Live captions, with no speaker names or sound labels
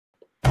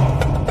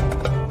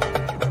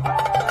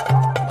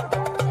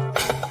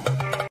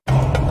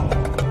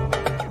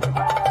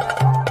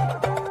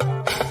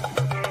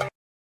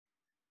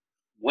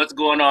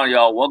going on,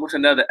 y'all? Welcome to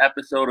another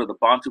episode of the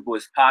Bantu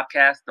Boyz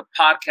Podcast, the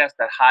podcast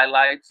that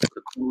highlights the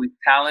Congolese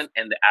talent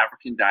and the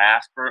African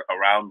diaspora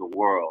around the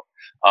world.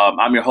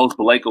 I'm your host,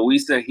 Bantu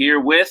Boyz, here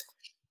with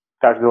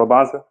Patrick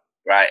Labanza.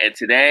 Right, and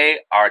today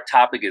our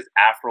topic is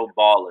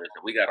AfroBallers,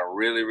 and we got a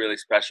really, really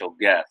special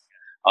guest.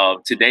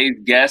 Today's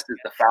guest is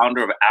the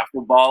founder of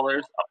AfroBallers,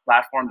 a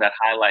platform that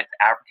highlights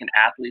African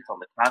athletes on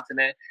the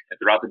continent and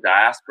throughout the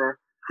diaspora,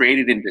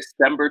 created in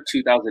December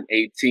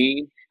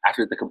 2018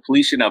 after the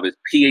completion of his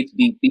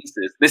PhD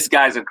thesis. This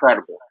guy's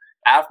incredible.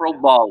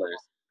 AfroBallers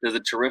does a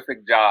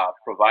terrific job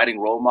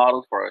providing role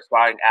models for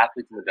aspiring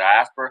athletes in the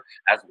diaspora,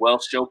 as well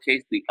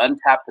showcase the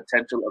untapped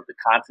potential of the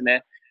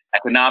continent,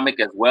 economic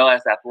as well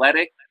as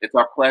athletic. It's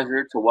our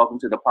pleasure to welcome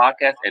to the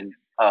podcast. And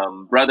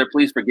brother,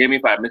 please forgive me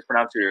if I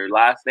mispronounce your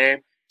last name,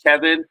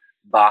 Kevin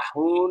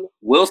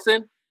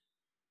Bahun-Wilson.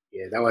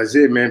 Yeah, that was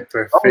it, man.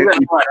 Perfect. Oh, right.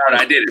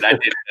 I did it.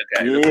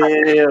 Okay.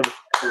 Yeah.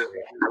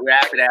 We're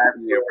happy to have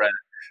you here, brother.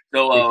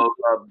 So,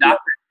 Dr.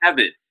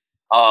 Kevin,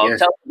 Yes.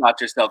 tell us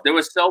about yourself. There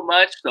was so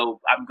much, so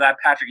I'm glad,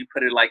 Patrick, you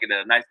put it like in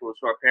a nice little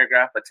short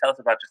paragraph, but tell us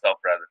about yourself,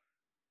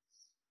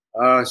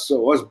 brother.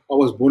 So I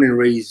was born and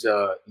raised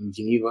in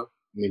Geneva,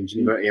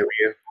 Geneva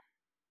area.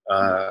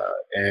 I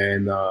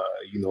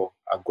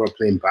grew up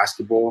playing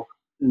basketball.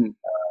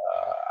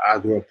 I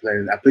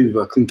played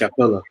with Clint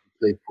Capella.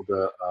 Played for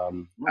the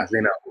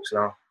Atlanta Hawks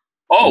now.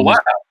 Oh, wow.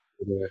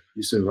 The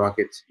Houston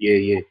Rockets.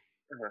 Yeah.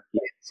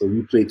 So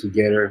we played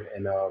together,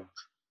 and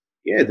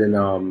then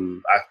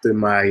after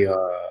my I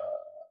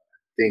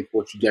think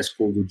what you guys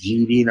call the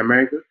GED in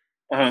America.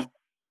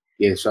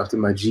 Yeah, so after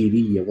my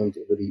GED, I went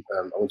to the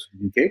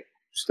UK to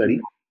study,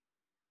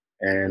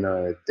 and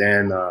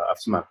then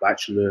after my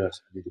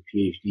bachelor's, I did a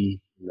PhD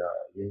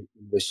in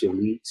University of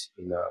Leeds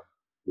in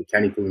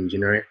mechanical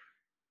engineering.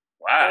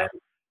 Wow.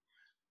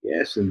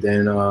 Yes, and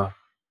then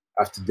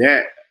after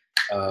that,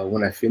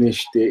 when I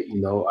finished it,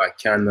 I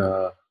kind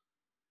of,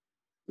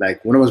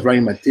 like when I was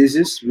writing my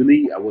thesis,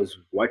 really, I was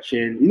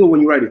watching, when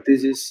you write a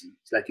thesis,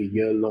 it's like a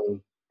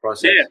year-long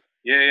process.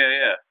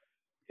 Yeah.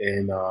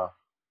 And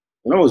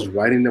when I was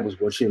writing, I was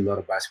watching a lot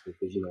of basketball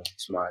because,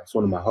 it's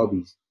one of my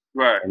hobbies.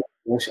 Right. And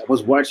I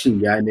was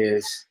watching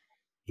Giannis,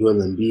 Joel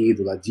Embiid,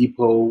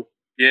 Oladipo.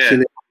 Yeah.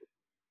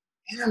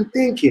 And I'm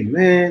thinking,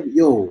 man,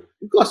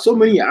 we got so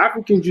many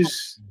Africans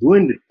just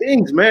doing the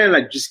things, man,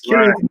 like just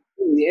killing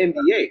in the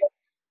NBA.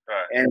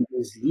 Right. And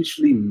there's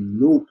literally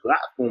no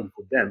platform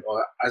for them,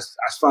 or as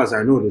far as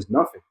I know, there's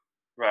nothing.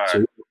 Right.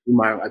 So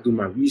I do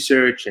my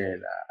research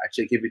and I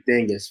check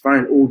everything and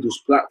find all those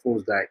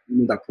platforms that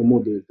that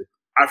promote the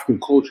African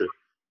culture,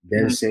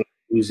 dancing,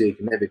 music,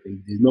 and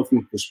everything. There's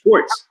nothing for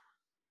sports,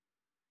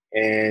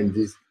 and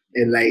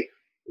like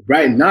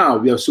right now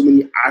we have so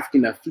many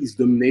African athletes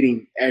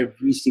dominating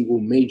every single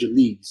major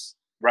leagues.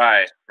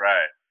 Right.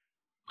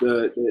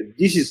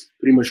 This is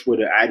pretty much where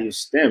the idea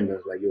stemmed. I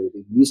was like, there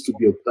needs to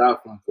be a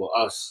platform for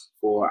us,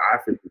 for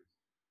Africans.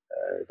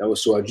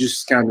 So I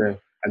just kind of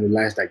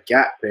analyzed that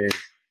gap, and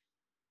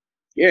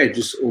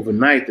just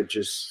overnight I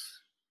just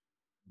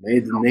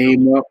made the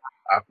name up,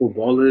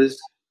 AfroBallers.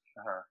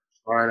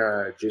 Trying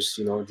to just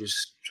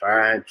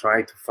try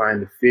to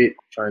find the fit,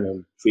 trying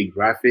to create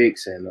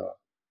graphics, and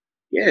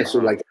so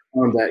like I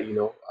found that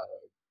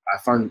I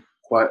found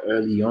quite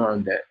early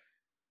on that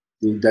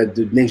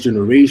the next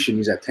generation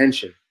needs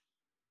attention.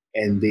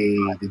 And they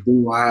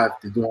don't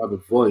have a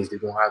voice. They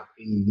don't have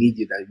any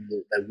media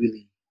that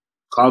really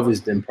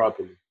covers them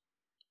properly.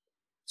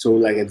 So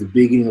like at the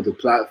beginning of the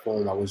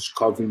platform, I was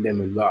covering them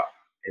a lot,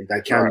 and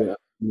that kind of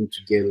need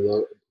to get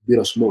a bit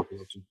of smoke,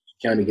 to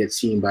kind of get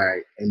seen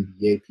by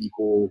NBA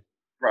people,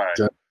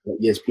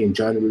 ESPN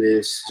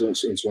journalists, and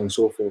so on and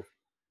so forth.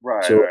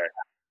 Right.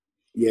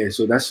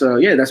 So that's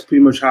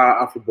pretty much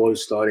how AfroBallers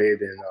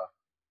started, and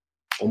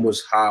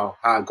almost how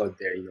I got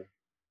there.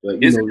 But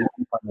we'll find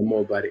out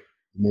more about it.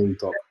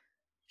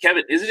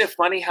 Kevin, isn't it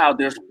funny how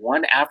there's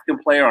one African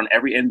player on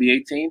every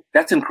NBA team?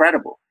 That's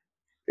incredible.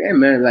 Yeah,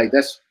 man, like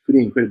that's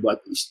pretty incredible.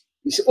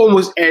 It's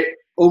almost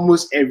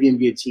every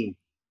NBA team,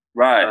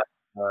 right?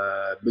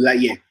 But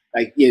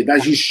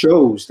that just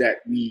shows that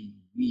we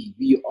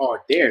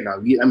are there now.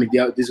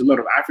 There's a lot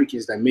of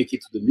Africans that make it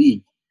to the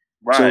league,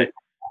 right? So I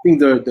think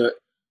the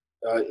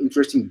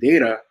interesting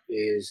data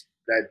is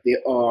that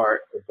there are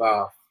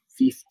about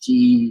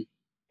 50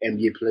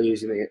 NBA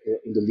players in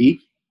the league.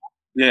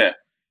 Yeah.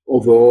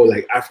 Overall,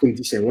 like African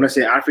descent. When I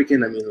say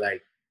African, I mean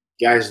like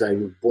guys that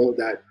were born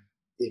that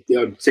they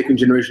are second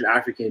generation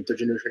African, third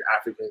generation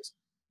Africans.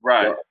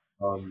 Right.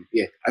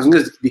 As long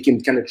as they can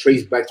kind of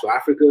trace back to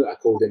Africa, I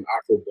call them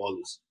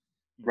AfroBallers.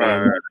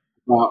 Right.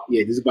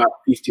 There's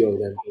about 50 of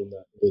them in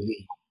the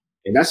league,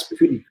 and that's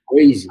pretty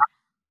crazy.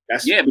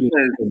 That's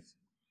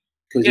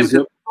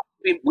because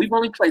we've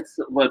only played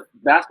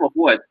basketball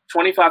for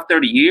 25,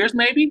 30 years,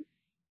 maybe.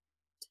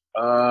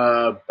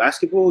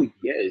 Basketball,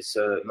 it's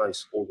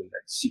older than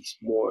that.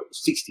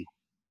 60.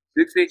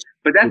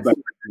 But that's the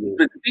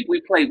thing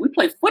we play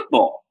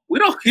football. We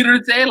don't, you know what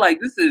I'm saying? Like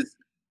this is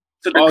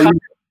you know what I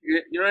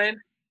mean?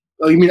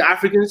 Oh, you mean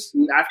Africans?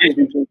 Africans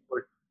been playing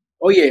sport.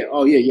 Oh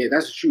yeah,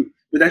 that's true.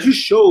 But that just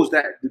shows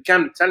that the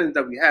kind of talent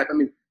that we have. I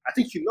mean, I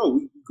think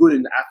we're good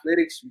in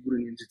athletics, we're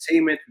good in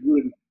entertainment, we're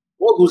good in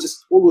all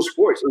those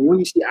sports. And when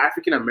you see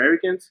African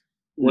Americans,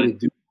 what they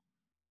do,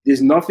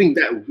 there's nothing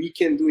that we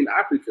can do in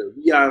Africa.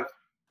 We have,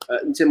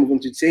 in terms of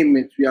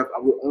entertainment, we have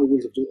our own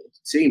ways of doing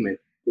entertainment,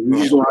 but we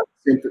just don't have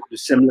the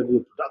same level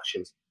of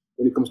productions.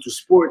 When it comes to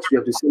sports, we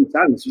have the same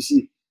talents. You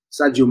see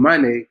Sadio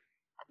Mane,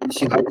 you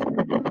see how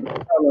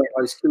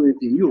he's killing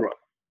it in Europe.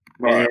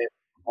 Right.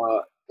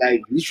 And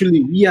like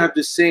literally, we have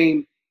the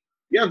same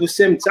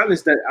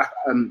talents that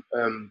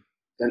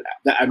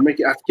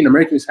African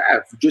Americans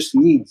have. We just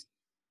need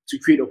to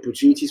create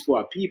opportunities for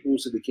our people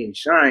so they can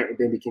shine, and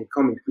then they can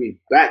come and create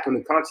back on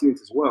the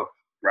continent as well.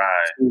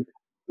 Right.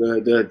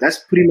 So that's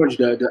pretty much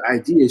the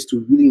idea, is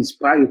to really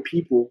inspire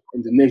people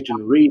in the next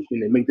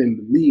generation and make them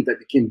believe that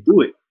they can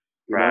do it.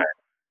 Right.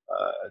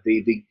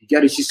 You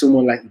got to see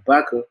someone like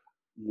Ibaka,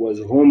 who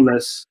was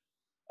homeless,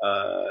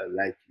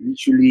 like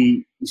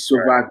literally he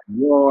survived the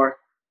war,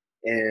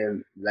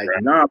 and like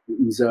now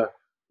he's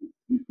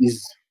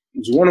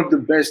one of the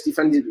best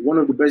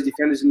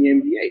defenders in the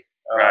NBA.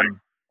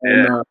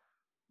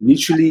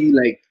 Literally,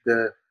 like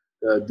the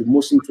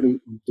most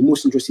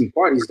interesting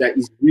part is that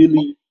he's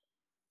really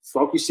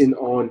focusing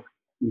on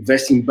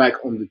investing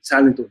back on the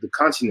talent of the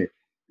continent.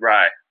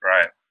 Right.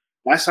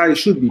 That's how it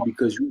should be,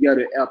 because we got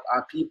to help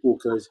our people,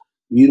 because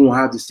we don't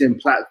have the same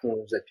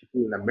platforms that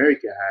people in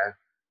America have.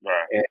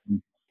 Right.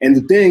 And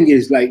the thing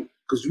is, like,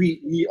 because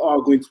we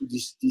are going through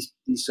this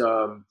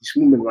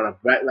movement around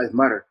Black Lives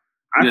Matter.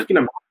 African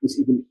Americans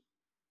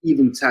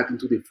even tap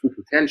into their full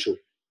potential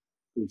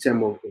in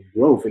terms of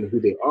growth and who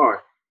they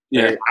are.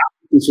 Yeah. And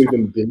Africans are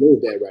even below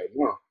that right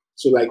now.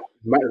 So like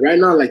right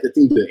now, like I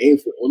think the aim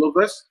for all of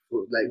us,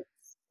 like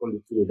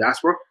from the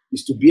diaspora,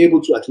 is to be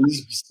able to at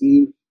least be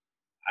seen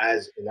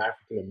as an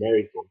African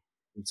American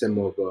in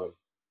terms of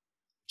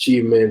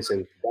achievements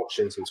and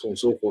productions and so on and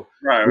so forth.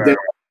 Right.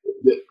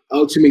 The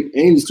ultimate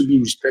aim is to be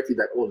respected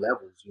at all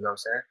levels. You know what I'm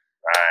saying?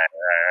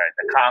 Right.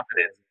 The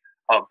confidence.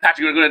 Patrick,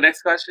 you want to go to the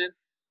next question?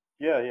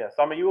 Yeah.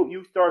 So I mean,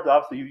 you started,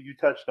 obviously you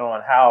touched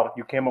on how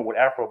you came up with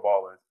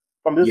AfroBallers.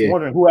 I'm just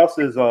wondering, who else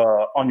is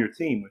on your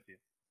team with you?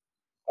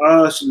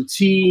 So the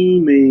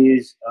team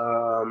is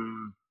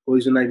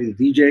Poison Ivy,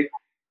 the DJ.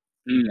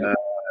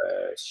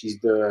 She's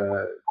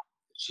the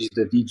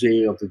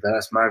DJ of the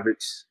Dallas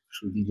Mavericks.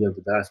 She's the DJ of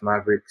the Dallas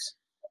Mavericks.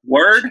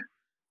 Word?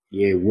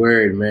 Yeah,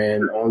 word,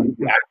 man. Only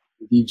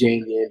DJ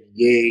in the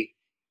NBA.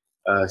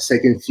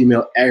 Second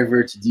female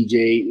ever to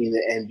DJ in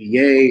the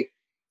NBA.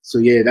 So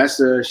yeah,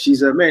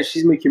 she's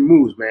making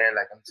moves, man.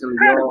 Like I'm telling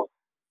y'all.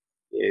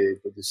 Yeah,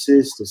 but the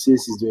sis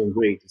is doing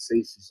great. The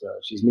sis is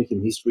she's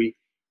making history.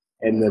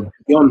 And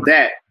beyond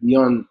that,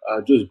 beyond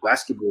just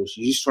basketball,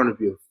 she's just trying to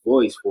be a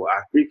voice for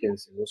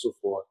Africans and also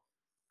for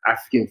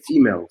African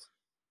females,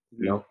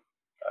 you know.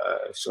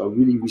 So I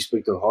really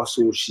respect her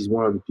hustle. She's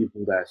one of the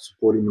people that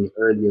supported me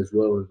early as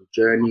well in the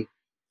journey.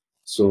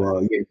 So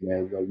yeah,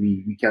 man,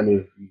 we kind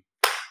of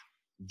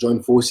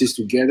joined forces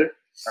together.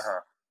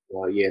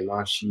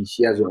 Now she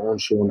has her own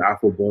show on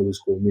AfroBallers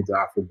called Meet the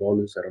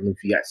AfroBallers. I don't know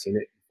if you guys seen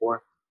it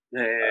before.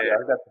 Yeah. I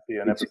got to see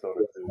an episode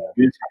or two.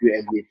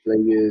 Interview NBA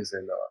players,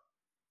 and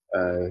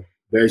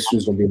very soon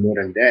it's gonna be more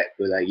than that.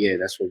 But like, yeah,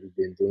 that's what we've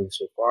been doing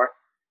so far.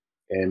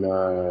 And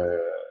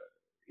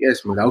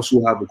yes, man, I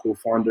also have a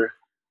co-founder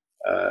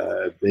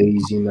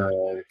based in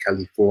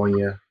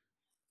California.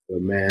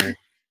 But man,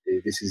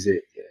 this is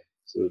it. Yeah.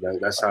 So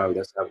that's how we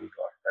are.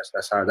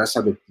 That's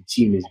how the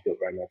team is built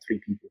right now. 3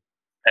 people.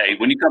 Hey,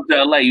 when you come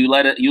to LA, you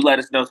let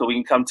us know so we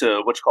can come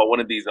to what you call one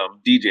of these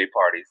DJ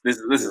parties. This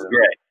is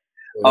great.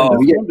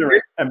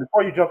 And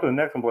before you jump to the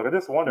next one, I'm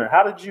just wondering,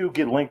 how did you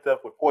get linked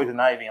up with Poison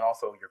Ivy and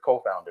also your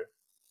co-founder?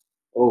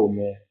 Oh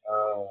man,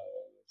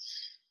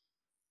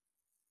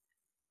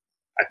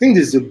 I think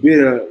there's a bit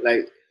of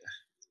like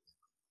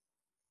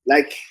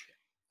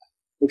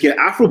okay,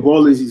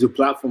 AfroBallers is a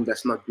platform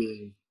that's not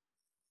being.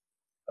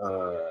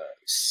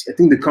 I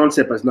think the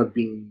concept has not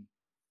been.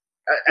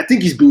 I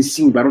think it's been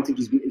seen, but I don't think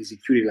it's been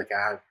executed like I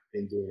have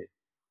been doing it.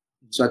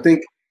 So I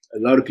think a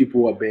lot of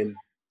people have been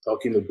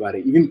talking about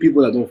it. Even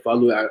people that don't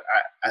follow it,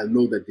 I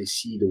know that they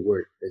see the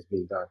work that's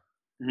being done.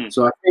 Mm-hmm.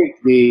 So I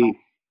think they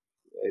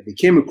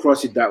came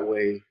across it that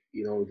way.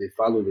 You know, they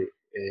followed it,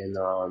 and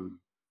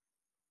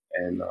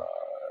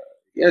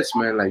yes,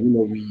 man. Like, you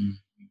know, we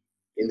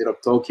ended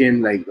up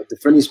talking. Like, the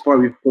funniest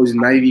part with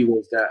Poison Ivy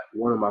was that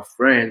one of my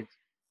friends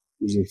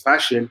who's in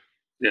fashion,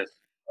 yes,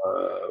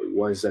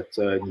 was at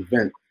an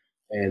event,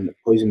 and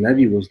Poison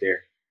Ivy was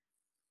there.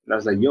 And I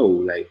was like, yo,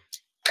 like,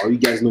 all you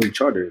guys know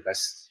each other.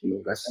 That's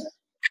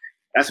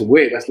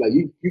weird. That's like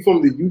you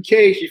from the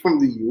UK, she's from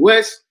the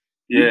US.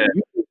 Yeah.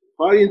 You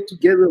partying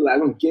together. Like, I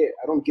don't get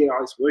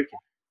how it's working.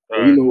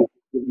 But, you know,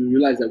 you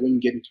realize that when you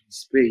get into the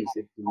space,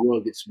 the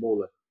world gets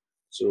smaller.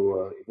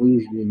 So when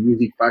you're in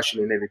music,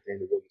 fashion, and everything,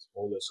 the world gets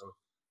smaller. So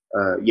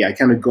yeah, I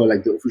kind of got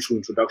like the official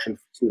introduction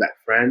to that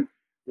friend.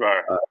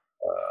 Right.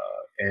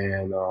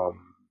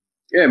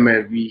 Yeah,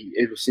 man,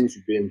 ever since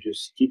we've been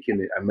just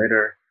kicking it. I met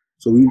her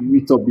So we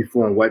talked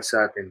before on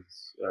WhatsApp and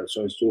so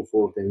on and so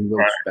forth, and we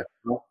went to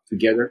that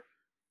together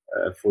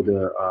for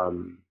the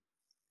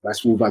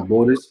last move at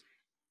Borders,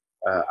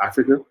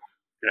 Africa.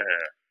 Yeah.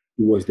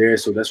 He was there,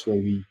 so that's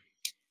when we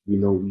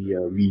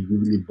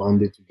really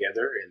bonded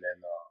together, and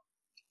then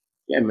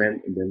yeah, man,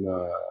 and then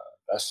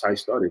that's how it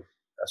started.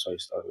 That's how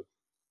it started.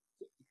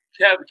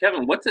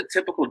 Kevin, what's a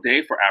typical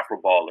day for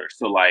AfroBallers?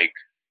 So like,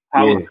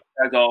 how does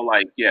that go?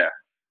 Like,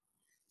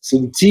 So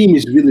the team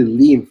is really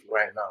lean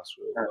right now.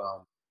 So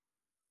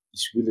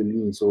it's really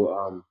lean.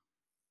 So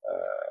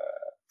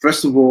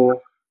first of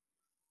all,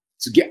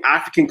 to get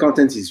African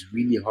content is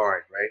really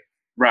hard, right?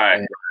 Right.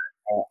 And,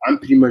 I'm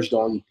pretty much the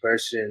only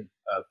person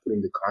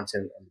putting the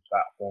content on the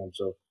platform.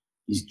 So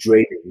it's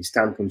draining, it's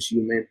time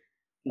consuming,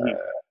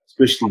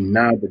 especially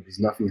now that there's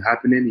nothing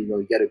happening. You know,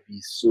 you got to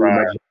be so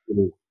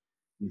imaginative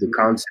with the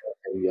content,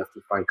 and you have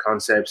to find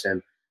concepts.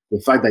 And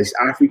the fact that it's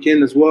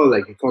African as well,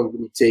 like you can't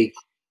really take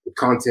the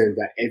content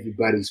that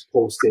everybody's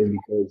posting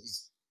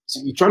because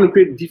you're trying to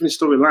create a different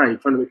storyline, you're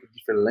trying to make a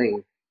different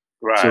lane.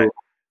 Right. So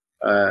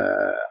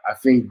I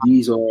think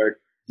this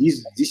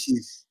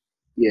is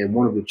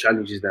one of the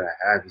challenges that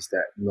I have is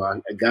that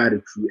I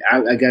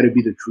gotta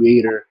be the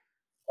creator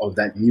of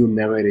that new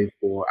narrative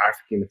for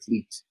African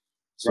athletes.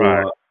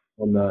 So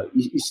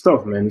it's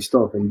tough, man. It's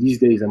tough. And these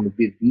days I'm a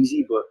bit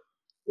busy, but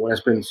when I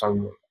spend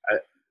some,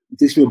 it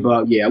takes me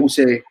about I would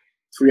say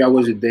 3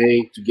 hours a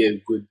day to get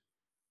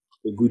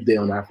a good day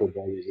on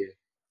AfroBallers.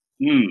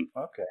 Yeah.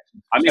 Okay.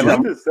 I mean,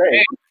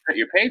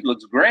 your page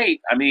looks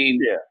great. I mean,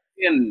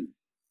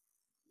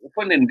 you're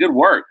putting in good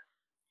work.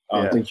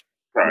 Thank you.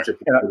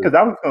 Because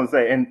I was going to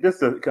say, and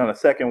this is kind of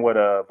second what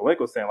Blake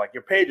was saying, like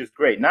your page is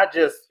great, not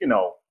just,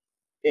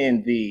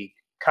 in the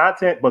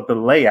content, but the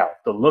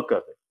layout, the look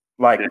of it.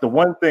 Like the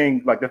one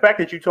thing, like the fact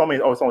that you told me,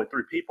 it's only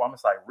 3 people, I'm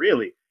just like,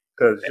 really?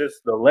 Because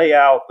just the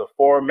layout, the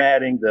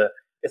formatting,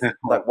 it's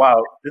like,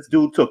 wow, this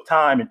dude took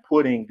time in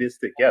putting this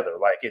together.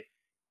 Like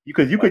you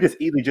could just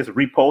easily just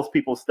repost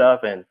people's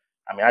stuff. And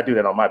I mean, I do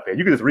that on my page.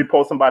 You could just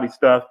repost somebody's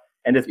stuff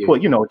and just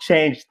put,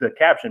 change the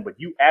caption. But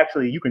you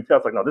can tell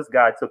it's like, no, this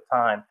guy took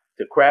time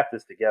to craft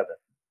this together.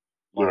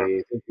 Yeah,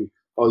 thank you.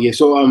 Oh yeah,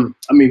 so I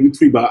mean, we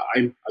 3, but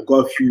I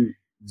got a few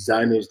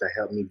designers that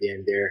helped me there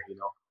and there.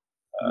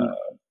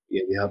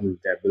 They helped me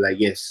with that. But like,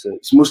 yes,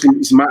 it's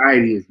my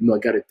ideas. I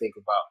got to think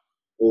about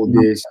all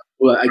this.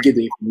 Well, I get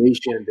the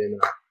information, then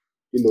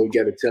you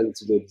got to tell it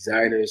to the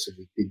designers so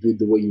they do it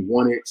the way you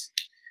want it.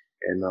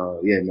 And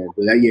man.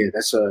 But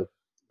that's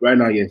right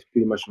now. Yeah, it's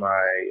pretty much my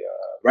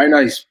right now.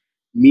 It's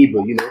me,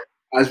 but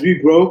as we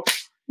grow,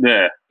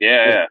 we're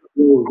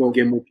gonna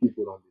get more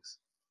people on this.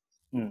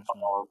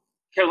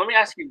 Kevin, let me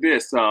ask you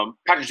this.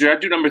 Patrick, should I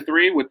do number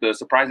 3 with the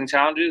surprising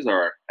challenges,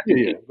 or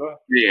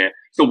yeah?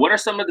 So, what are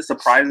some of the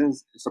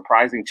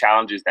surprising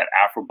challenges that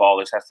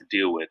AfroBallers has to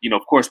deal with?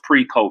 Of course,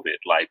 pre-COVID,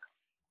 like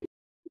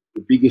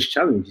the biggest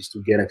challenge is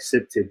to get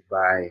accepted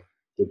by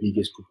the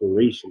biggest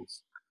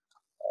corporations,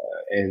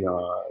 and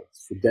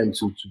for them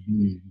to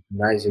be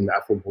recognizing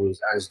AfroBallers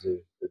as the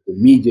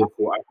media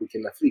for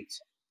African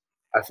athletes.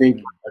 I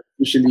think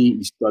officially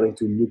it's starting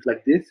to look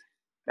like this.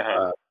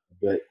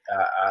 But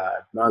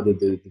now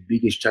the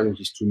biggest challenge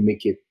is to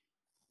make it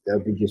the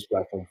biggest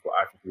platform for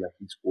African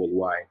athletes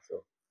worldwide.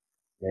 So,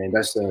 and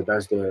that's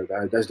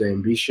the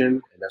ambition,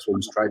 and that's what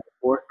we strive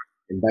for,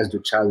 and that's the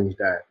challenge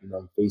that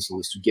I'm facing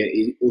is to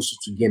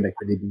gain that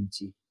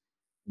credibility,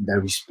 and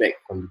that respect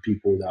from the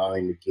people that are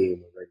in the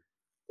game already.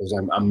 Because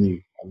I'm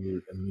new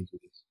to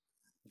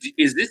this.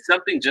 Is this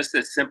something just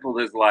as simple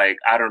as like,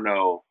 I don't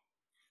know?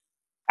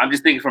 I'm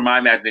just thinking from my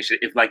imagination.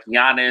 If like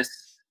Giannis,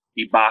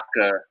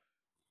 Ibaka,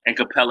 and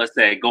Capella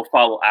say, go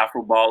follow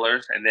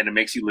AfroBallers, and then it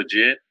makes you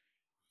legit?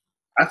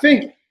 I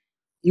think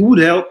it would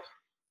help.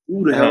 It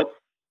would help.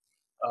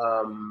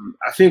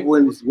 I think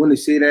when they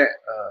say that,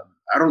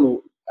 I don't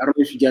know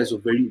if you guys are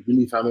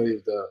really familiar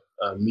with the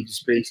media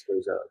space,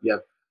 because you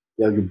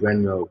have your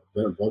brand,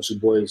 Bantu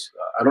Boyz.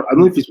 I don't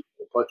know if it's a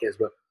podcast,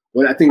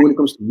 but I think when it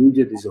comes to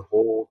media, there's a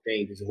whole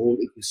thing. There's a whole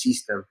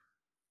ecosystem.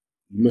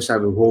 You must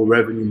have a whole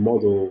revenue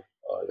model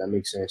that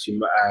makes sense. You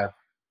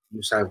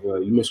must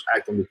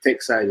act on the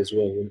tech side as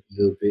well a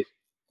little bit,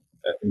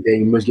 and then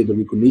you must get the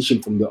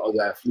recognition from the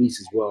other athletes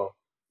as well.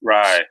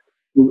 Right.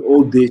 So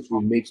all this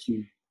will make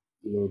you,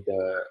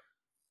 the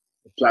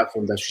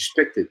platform that's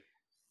respected.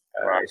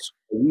 Right.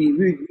 So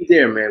we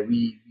there, man.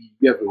 We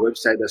have a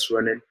website that's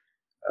running.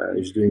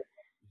 It's doing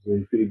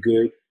pretty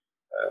good.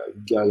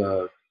 We got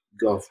a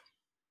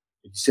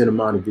decent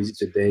amount of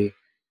visits a day.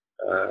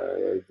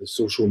 The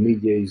social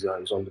media is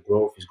on the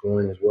growth. Is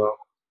growing as well.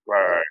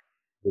 Right.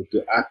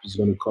 The app is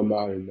going to come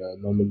out in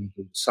normally in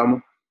the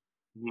summer.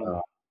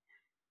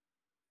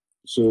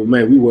 So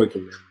man, we're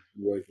working, man.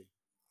 We're working.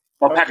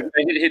 Well, Patrick,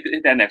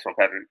 hit that next one,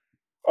 Patrick.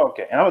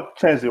 Okay, and I'm gonna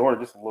change the order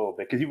just a little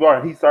bit because he's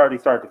already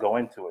started to go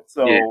into it.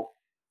 So,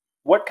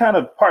 what kind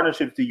of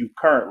partnerships do you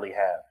currently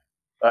have,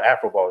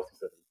 AfroBallers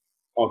specifically?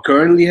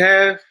 Currently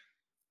have,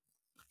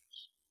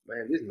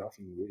 man, there's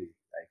nothing really.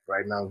 Like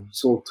right now,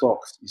 it's all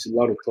talks. It's a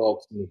lot of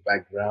talks in the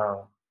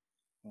background.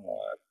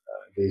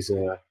 There's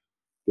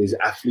There's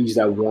athletes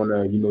that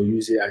wanna,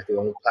 use it as their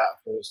own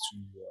platforms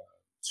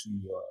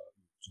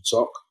to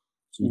talk,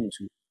 to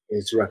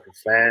interact with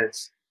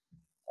fans.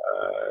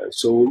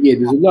 So yeah,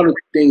 there's a lot of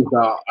things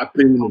that I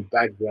put in the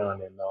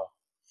background, and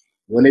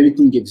when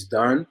everything gets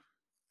done,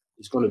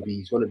 it's gonna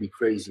be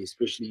crazy.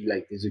 Especially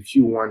like there's a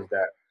few ones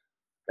that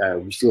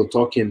we're still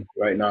talking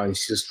right now and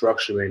still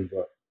structuring,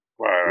 but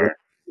when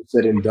it's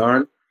said and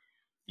done,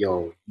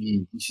 yo,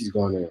 this is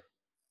gonna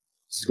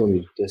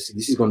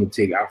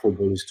take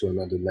AfroBallers to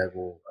another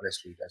level.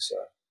 Honestly, that's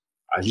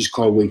I just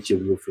can't wait till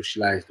we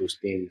officialize those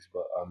things.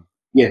 But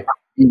yeah,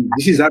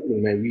 this is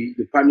happening, man.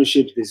 The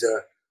partnerships.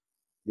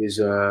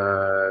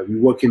 We're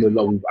working a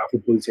lot with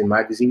AfroBallers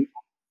magazine.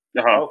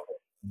 Uh-huh.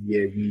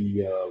 Yeah,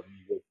 we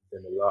work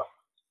with them a lot,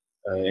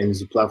 and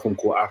there's a platform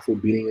called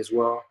AfroBeating as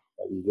well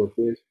that we work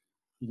with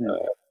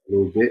a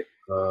little bit,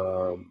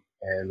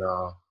 and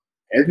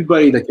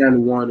everybody that kind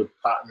of want to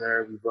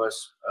partner with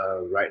us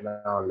right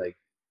now, like.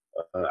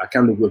 I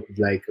kind of work with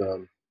like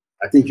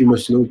I think you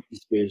must know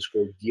this page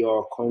called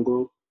DR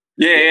Congo.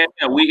 Yeah.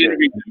 We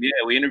interviewed them.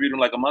 Yeah, we interviewed them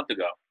like a month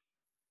ago.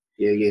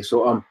 Yeah.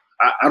 So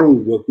I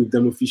don't work with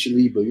them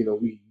officially, but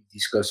we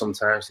discuss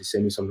sometimes. They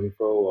send me some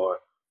info,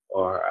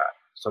 or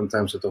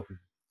sometimes I talk with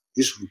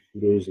just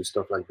recruiters and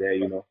stuff like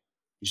that.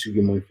 Just to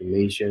get more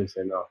information.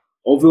 And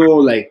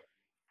overall, like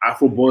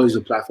AfroBallers is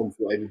a platform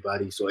for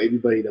everybody. So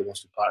everybody that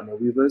wants to partner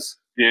with us,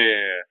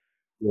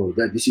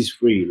 that this is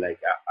free. Like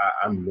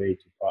I'm ready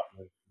to partner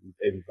with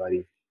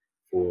everybody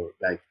for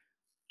like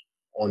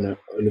on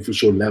an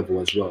official level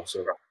as well.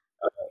 So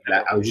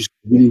like, I just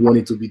really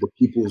wanted to be the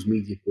people's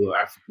media for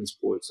African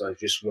sports. So I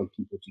just want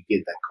people to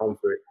get that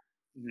comfort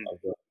of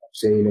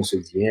sending us a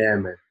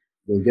DM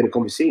and get a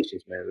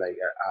conversations, man. Like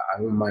I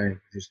don't mind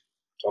just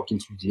talking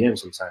to DM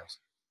sometimes.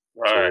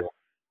 Right. So,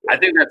 I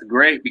think that's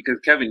great because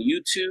Kevin,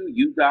 you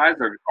guys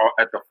are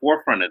at the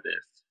forefront of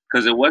this.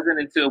 Because it wasn't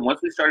until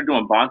once we started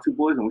doing Bantu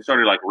Boyz and we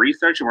started like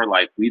researching, we're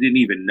like, we didn't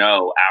even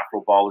know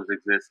AfroBallers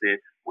existed.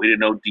 We didn't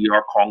know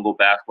DR Congo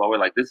basketball. We're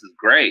like, this is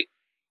great.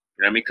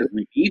 You know what I mean? Because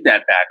we need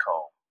that back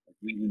home.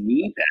 We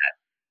need that.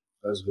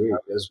 That's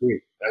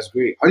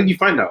great. How did you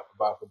find out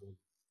about AfroBallers?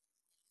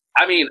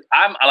 I mean,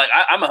 I'm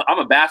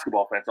a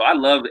basketball fan, so I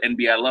love the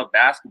NBA. I love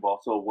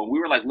basketball. So when we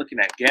were like looking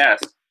at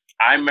guests,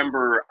 I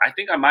remember I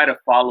think I might have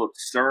followed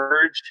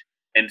Surge,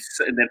 and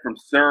then from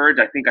Surge,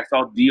 I think I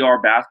saw DR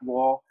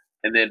basketball.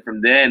 And then from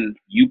then,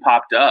 you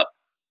popped up.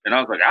 And I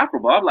was like,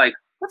 AfroBall. I'm like,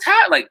 what's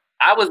happening? Like,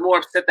 I was more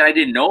upset that I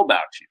didn't know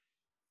about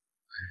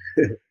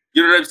you.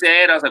 You know what I'm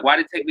saying? I was like, why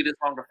did it take me this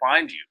long to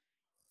find you?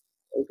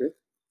 Okay.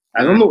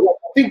 I don't know.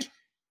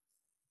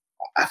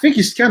 I think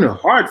it's kind of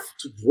hard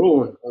to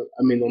grow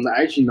on the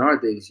IG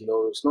nowadays.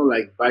 It's not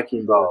like back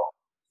in the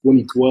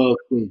 2012,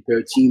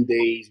 2013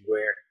 days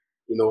where,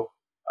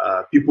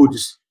 people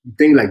just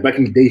think like back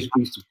in the days,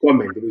 people used to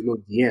comment. There was no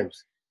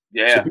DMs.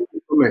 Yeah. So people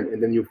comment,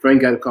 and then your friend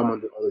got to come on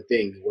the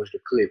thing, watch the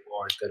clip,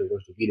 or he's got to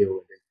watch the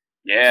video.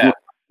 And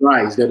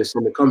then he's got to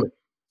send a comment.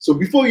 So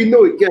before you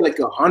know it, get like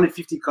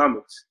 150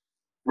 comments.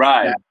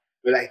 Right.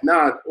 But like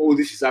now, all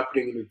this is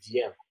happening in the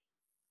DM.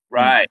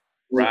 Right.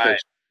 You know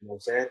what I'm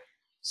saying?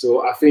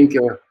 So I think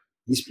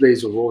this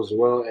plays a role as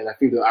well, and I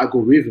think the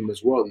algorithm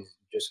as well is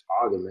just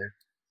harder, man.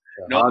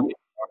 No,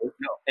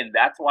 and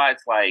that's why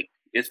it's like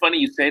it's funny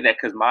you say that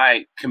because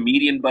my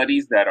comedian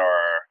buddies that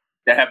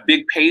have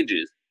big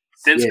pages.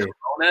 Since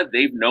Corona,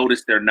 they've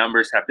noticed their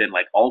numbers have been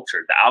like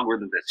altered. The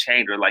algorithms have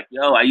changed. They're like,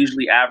 yo, I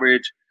usually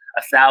average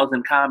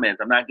 1,000 comments.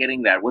 I'm not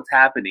getting that. What's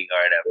happening or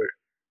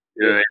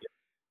whatever?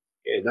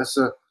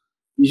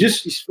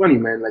 It's funny,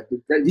 man. Like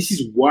this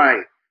is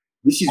why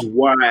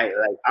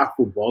like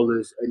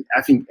AfroBallers, and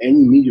I think any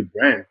media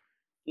brand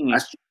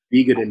has to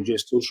be bigger than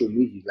just social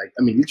media. Like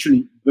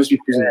literally, must be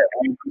present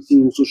every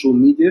single social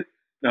media.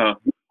 So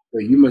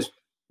you must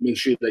make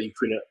sure that you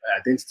create an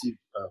identity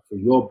for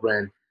your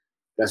brand.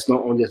 That's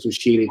not only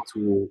associated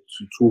to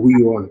who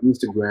you are on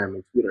Instagram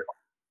and Twitter,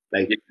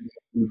 like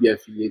you be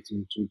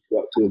affiliated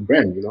to a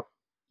brand,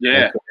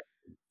 Yeah. Like,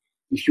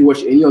 if you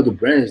watch any other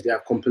brands, they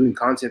have compelling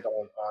content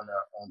on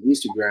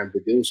Instagram,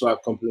 but they also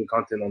have compelling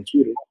content on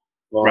Twitter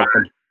or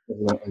on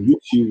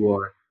YouTube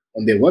or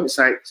on their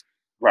websites.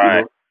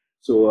 Right.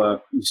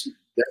 So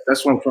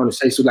that's what I'm trying to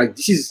say. So like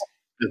this is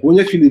like when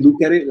you actually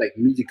look at it, like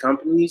media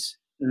companies,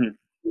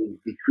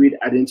 they create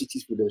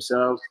identities for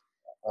themselves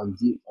on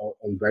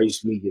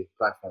various media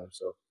platforms.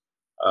 So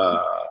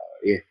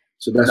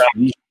so that's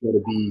we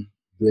gotta be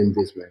doing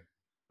this, man.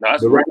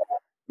 That's right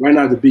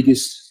now the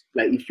biggest,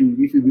 like if you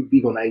be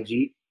big on IG,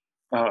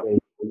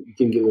 you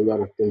can get a lot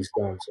of things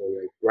done. So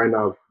like right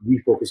now we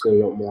focus a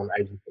lot more on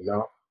IG for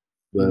now,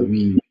 but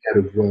we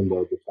gotta grow on the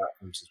other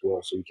platforms as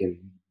well, so we can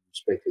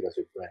respect it as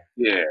a brand.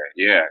 Yeah.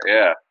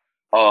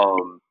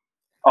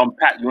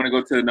 Pat, you want to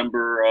go to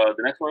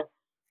the next one?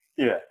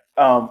 Yeah.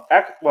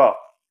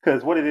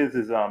 Because what it is,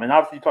 and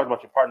obviously you talked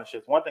about your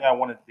partnerships. One thing I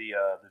wanted the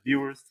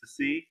viewers to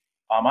see,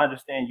 I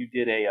understand you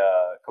did a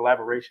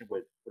collaboration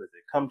with, what is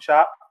it, Come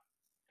Chop,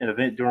 an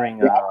event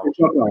during African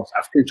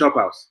Chop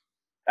House.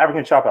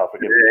 African Chop House,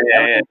 forgive me.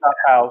 African Chop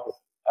House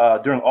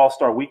during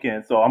All-Star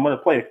Weekend. So I'm going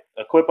to play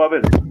a clip of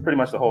it. Pretty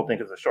much the whole thing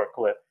is a short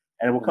clip,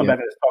 and we'll come back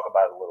and just talk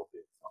about it a little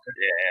bit. Okay?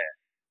 Yeah.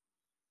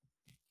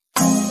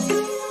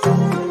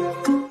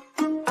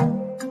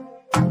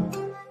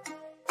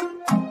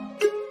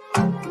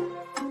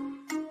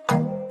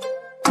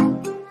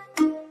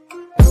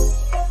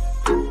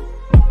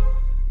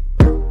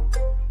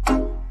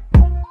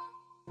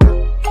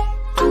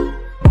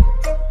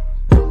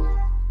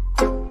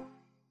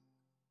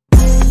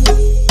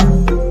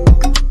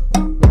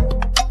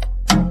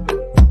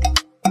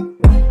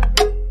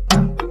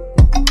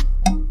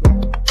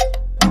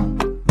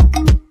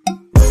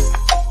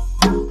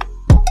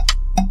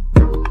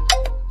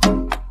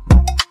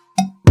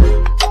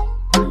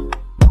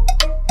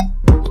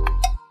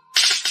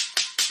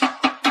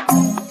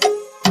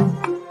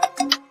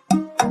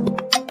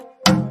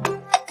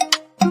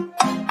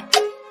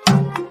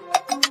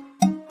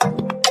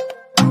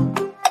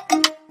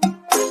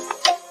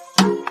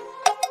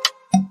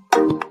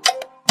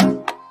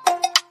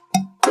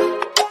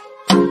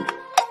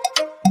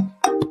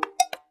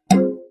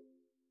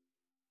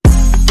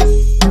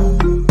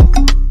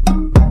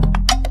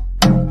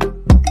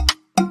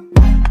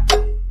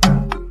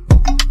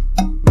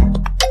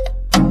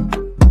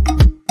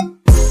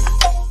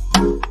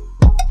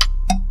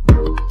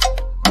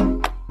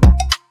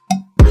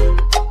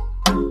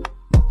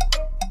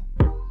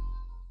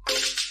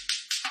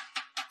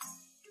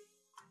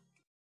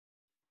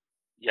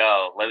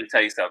 Yo, let me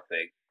tell you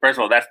something. First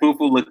of all, that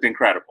fufu looked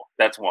incredible.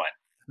 That's one,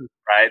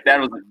 right? That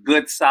was a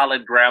good,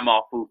 solid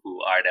grandma fufu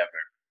art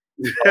ever.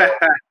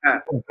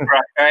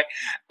 Right?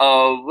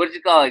 What did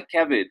you call it,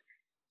 Kevin?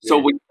 So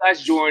when you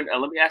guys joined,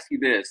 let me ask you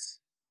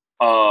this: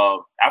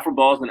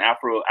 AfroBallers and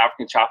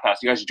African Chop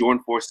House, you guys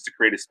joined forces to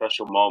create a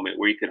special moment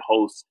where you could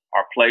host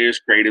our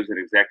players, creatives, and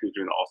executives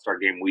during the All-Star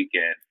Game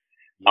weekend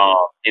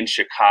in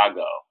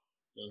Chicago.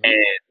 And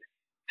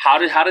how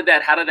did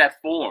that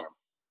form?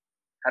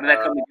 How did that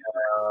come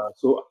together?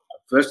 So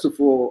first of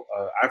all,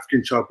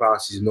 African Chop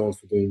House is known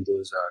for doing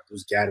those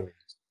gatherings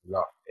a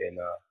lot, and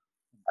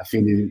I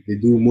think they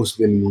do most of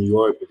them in New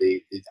York, but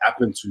they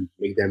happen to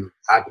make them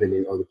happen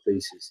in other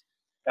places.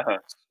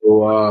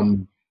 So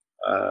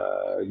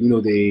you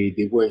know,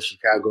 they were in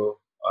Chicago.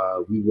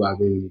 We were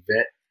having an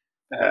event,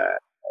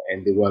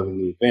 and they were having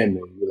an event,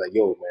 and we were like,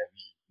 "Yo, man,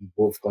 we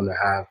both gonna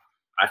have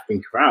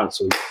African crowd,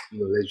 so you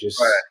know, let's just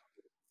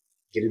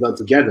get it done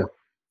together."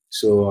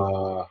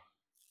 So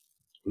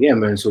yeah,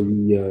 man. So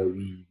we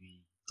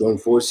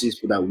joined forces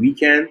for that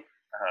weekend.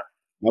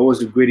 That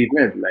was a great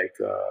event. Like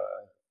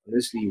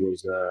honestly, it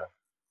was.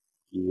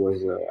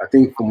 I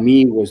think for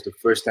me, it was the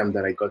first time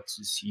that I got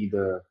to see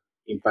the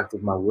impact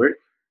of my work.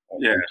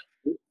 Yeah.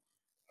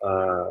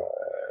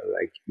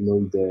 Like you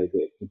know,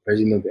 the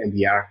president of the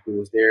NBA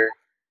was there.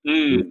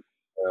 Bantu,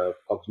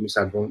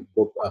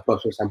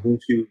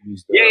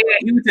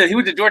 He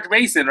was the George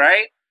Mason,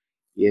 right?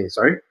 Yeah,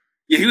 sorry.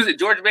 Yeah, he was at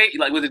George Mason.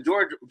 Like, was it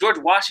George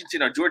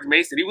Washington or George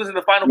Mason? He was in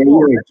the Final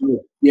Four.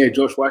 Yeah,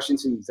 George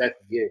Washington,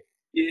 exactly. Yeah.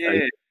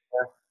 Yeah.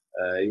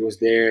 He was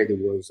there. There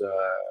was a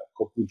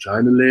couple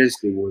journalists.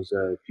 There was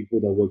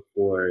people that worked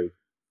for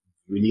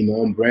really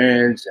known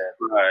brands and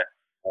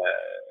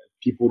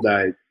people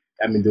that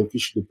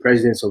the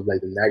presidents of like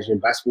the Nigerian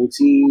basketball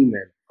team,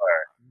 and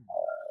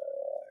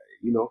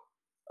you know,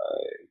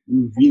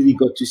 we really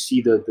got to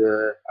see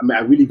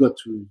I really got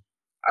to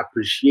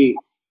appreciate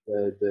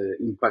the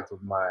impact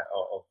of my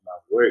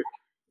work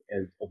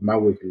and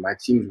my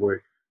team's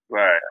work.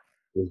 Right.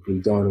 Has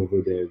been done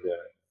over the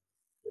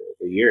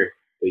year.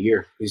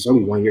 It's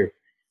only 1 year,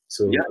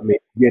 so I mean,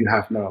 a year and a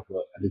half now,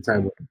 but at the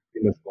time, it was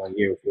pretty much 1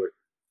 year of work.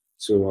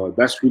 So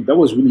that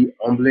was really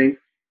humbling.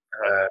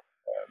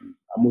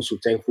 I'm also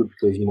thankful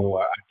because you know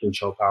African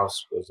Chop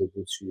House was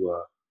able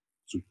to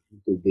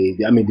they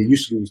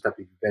used to do this type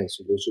of events,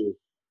 so they also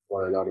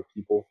brought a lot of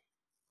people.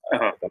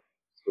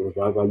 It was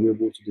very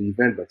valuable to the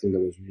event. But I think that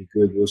was really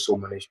good. We also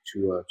managed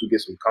to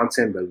get some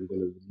content that we're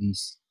going to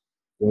release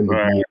when the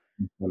year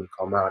is going to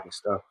come out and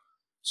stuff.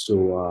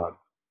 So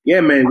yeah,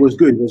 man, it was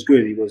good. It was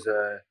good. It was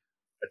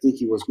I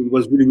think it was good. It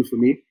was really good for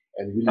me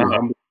and really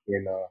humbling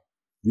and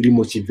really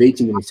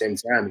motivating at the same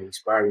time and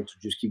inspiring to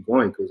just keep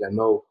going because I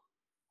know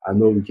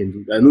we can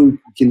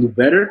do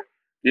better.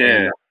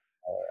 Yeah. And,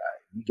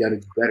 we got to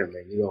do better,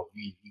 man. You know,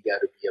 we got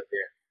to be up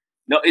there.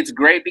 No, it's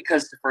great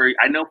because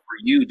I know for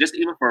you, just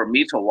even for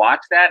me to watch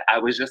that, I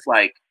was just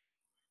like,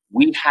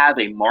 we have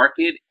a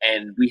market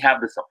and we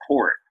have the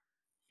support.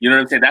 You know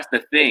what I'm saying? That's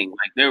the thing.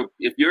 Like,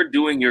 if you're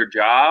doing your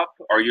job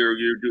or you're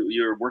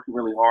working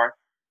really hard,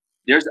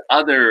 there's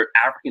other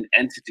African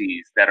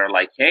entities that are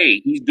like,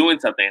 hey, he's doing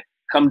something.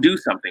 Come do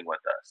something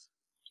with us.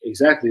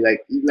 Exactly.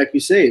 Like you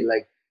say,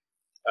 like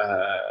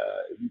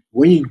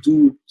when you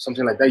do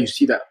something like that, you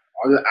see that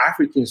other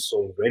Africans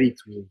are ready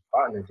to be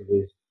partners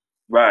with.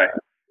 Right.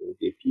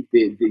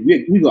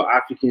 We got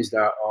Africans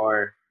that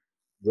are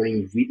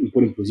running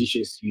important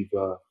positions with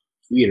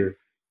Twitter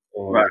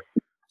or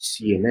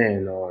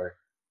CNN or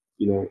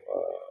you know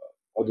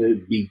other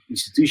big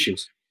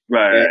institutions.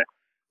 Right.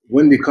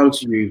 when they come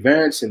to your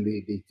events and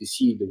they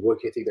see the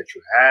work ethic that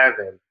you have,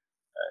 and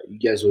you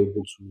guys are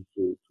able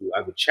to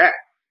have a chat,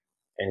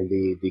 and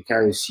they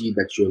kind of see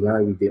that you're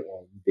aligned with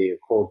their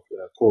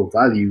core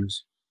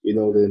values,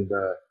 then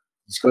the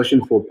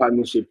discussion for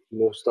partnership,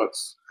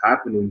 starts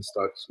happening,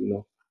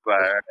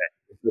 Right.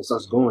 it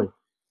starts going.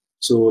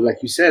 So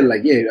like you said, I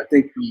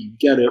think we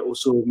gotta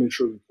also make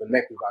sure we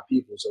connect with our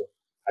people. So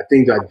I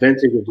think the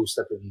advantage of those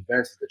type of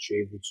events is that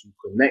you're able to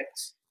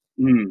connect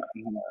with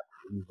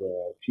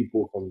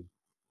people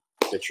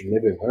that you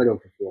never heard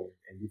of before,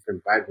 and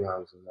different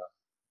backgrounds,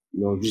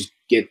 and just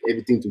get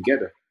everything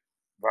together.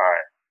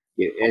 Right.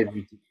 Get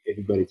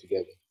everybody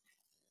together.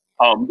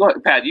 Go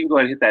ahead, Pat. You can go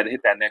ahead and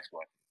hit that next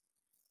one.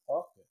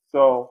 Okay.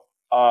 So,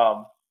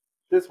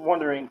 just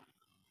wondering,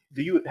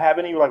 do you have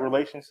any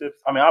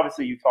relationships? I mean,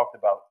 obviously, you talked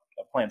about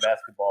playing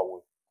basketball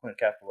with Clint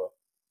Capella.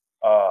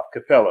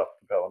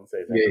 Let me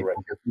say that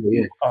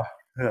correctly.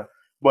 Yeah.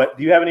 But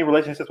do you have any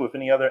relationships with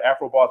any other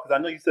AfroBallers? Because I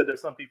know you said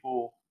there's some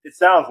people. It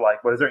sounds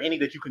like, but is there any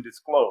that you can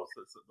disclose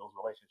those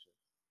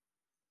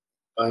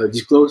relationships?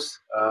 Disclose?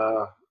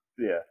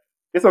 Yeah,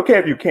 it's okay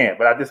if you can't,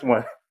 but I just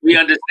want. We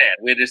understand.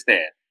 We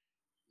understand.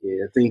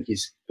 Yeah, I think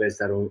it's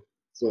best I don't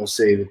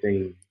say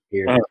anything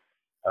here.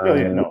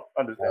 No,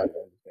 understand.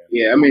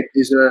 Yeah, I mean,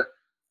 there's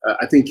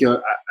I think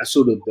I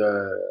saw the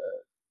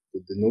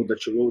note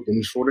that you wrote,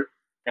 Dennis Schroeder.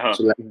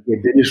 So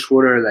Dennis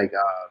Schroeder,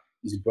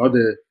 his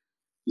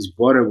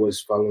brother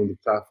was following the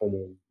platform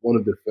on one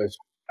of the first.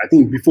 I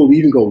think before we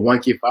even got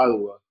 1K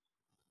follower,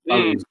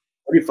 was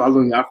already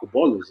following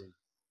AfroBallers.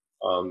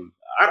 And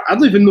I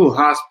don't even know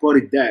how I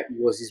spotted that it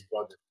was his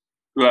brother.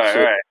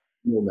 Right.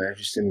 Man, I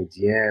just sent him a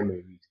DM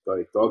and we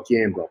started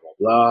talking, blah blah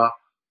blah.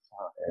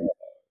 And,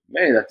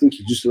 man, I think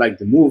he just liked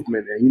the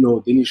movement,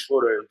 and Dennis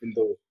Schroeder, even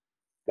though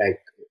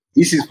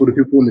this is for the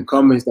people in the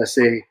comments that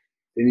say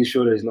Dennis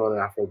Schroeder is not an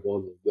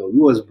AfroBaller. He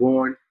was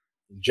born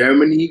in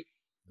Germany,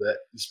 but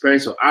his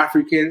parents are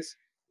Africans.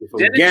 They're from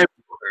Gambia.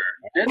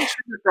 Dennis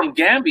Schroeder from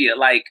Gambia,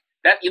 like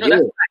that. That's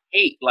what I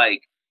hate.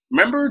 Like,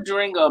 remember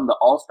during the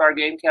All-Star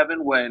game,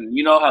 Kevin, when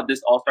how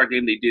this All-Star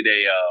game they do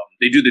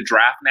the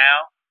draft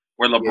now,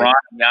 where LeBron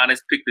and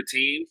Giannis pick the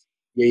teams.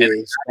 Yeah.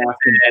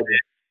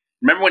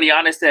 Remember when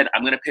Giannis said,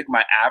 "I'm going to pick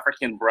my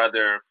African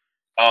brother,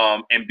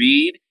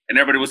 Embiid," and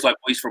everybody was like,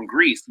 "Well, he's from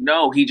Greece."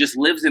 No, he just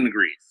lives in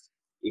Greece.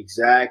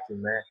 Exactly,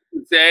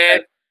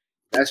 man.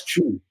 That's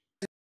true.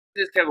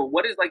 Kevin,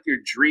 what is your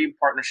dream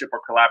partnership or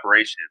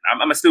collaboration?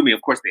 I'm assuming,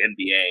 of course, the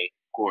NBA,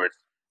 of course.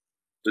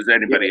 Does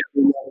anybody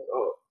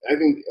else? I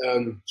think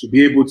to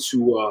be able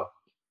to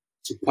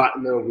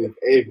partner with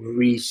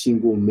every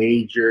single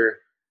major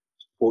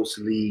sports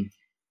league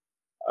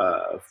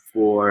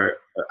for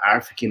an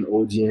African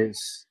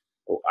audience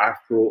or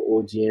Afro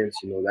audience,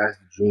 that's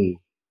the dream.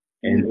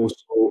 And also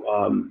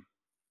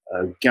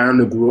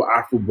kind of grow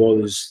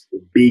AfroBallers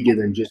bigger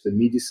than just the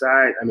media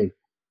side. I mean,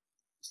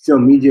 still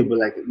media, but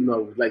I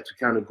would like to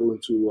kind of go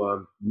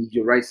into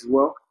media rights as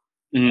well.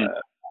 At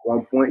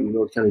one point,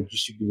 kind of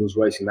distribute those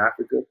rights in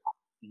Africa.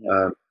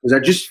 Because I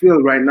just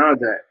feel right now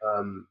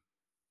that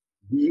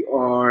we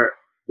are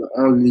the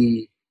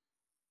only.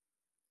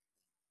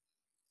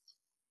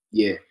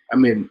 I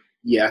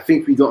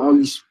think we're the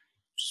only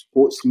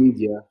sports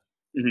media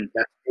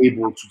that's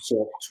able to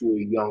talk to a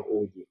young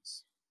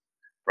audience.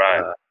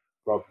 Right.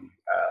 Probably.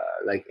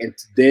 And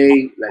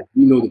today,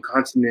 we know the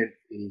continent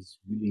is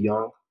really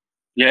young.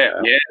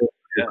 The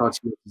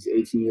continent is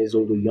 18 years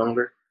old or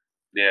younger.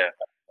 Yeah.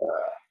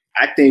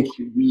 I think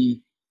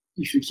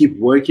if you keep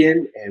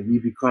working and we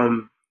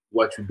become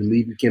what we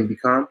believe we can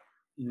become,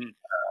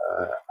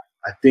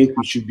 I think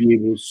we should be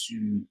able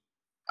to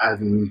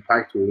have an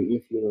impact or an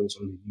influence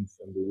on the youth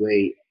and the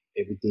way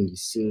everything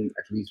is seen,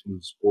 at least from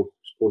the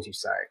sportive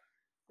side.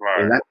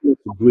 Right. And that's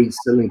a great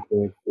selling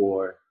point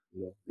for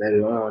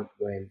later on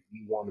when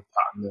we want to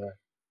partner,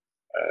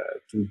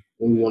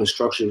 when we want to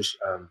structure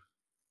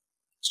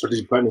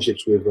strategic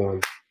partnerships with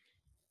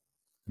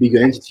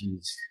bigger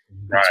entities.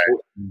 Right.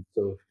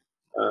 So,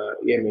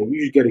 man, we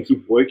just got to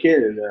keep working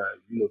and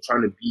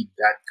trying to be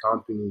that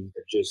company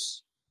that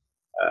just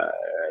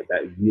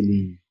that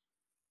really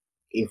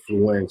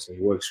influence and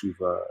works with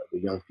the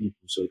young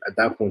people. So at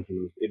that point,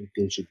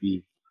 everything should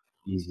be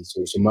easy.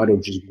 So it's a matter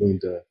of just going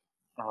the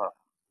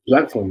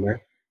platform, man.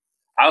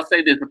 I'll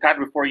say this, Pat,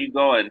 before you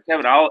go, and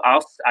Kevin,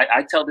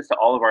 I tell this to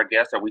all of our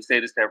guests, or we say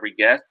this to every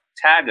guest: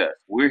 tag us.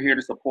 We're here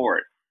to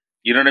support.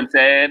 You know what I'm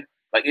saying?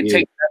 It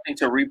takes nothing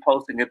to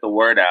repost and get the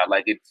word out.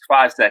 It's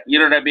 5 seconds. You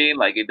know what I mean?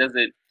 It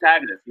doesn't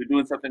tag us. You're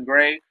doing something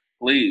great.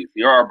 Please,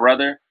 you're our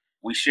brother.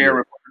 We share.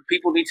 Yeah.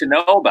 People need to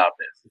know about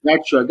this. I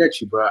got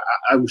you, bro.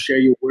 I will share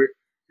your work.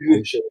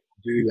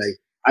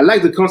 I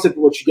like the concept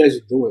of what you guys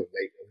are doing.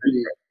 I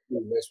really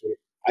mess with it.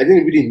 I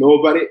didn't really know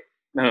about it.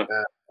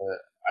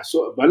 I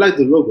saw, but I like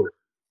the logo.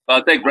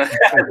 Oh, thank you, brother.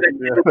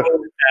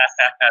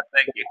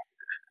 Thank you.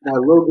 That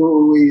logo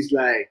always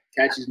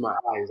catches my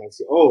eyes. I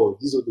say, "Oh,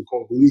 these are the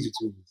Congolese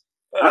YouTubers."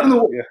 I don't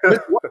know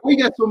why you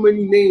got so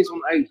many names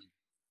on IG.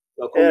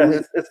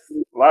 It's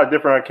a lot of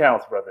different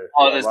accounts, brother.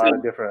 Oh, a lot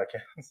of different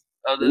accounts.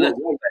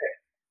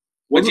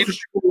 But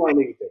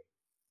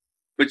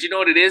you know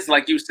what it is?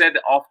 Like you said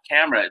off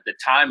camera, the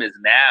time is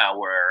now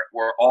where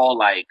we're all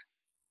like,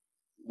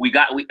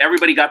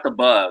 everybody got the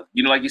bug.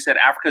 You know, like you said,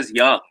 Africa's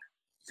young.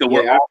 So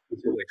we got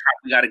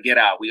to get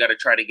out. We got to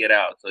try to get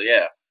out. So,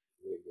 yeah.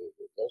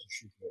 That's the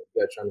truth, man.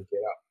 We got to try to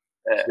get out.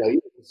 Yeah. Like,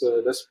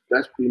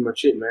 that's pretty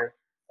much it, man.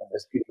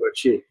 That's pretty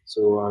much it.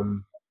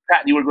 So,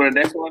 Pat, you want to go to the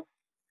next one?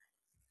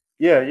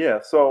 Yeah.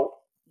 So,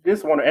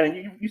 this one,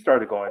 and you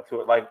started going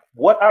to it. Like,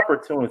 what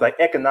opportunities, like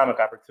economic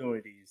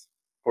opportunities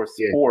for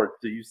sport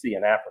do you see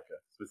in Africa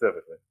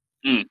specifically?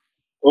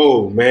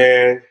 Oh,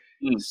 man.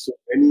 So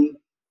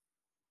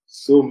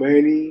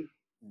many.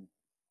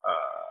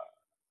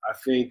 I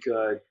think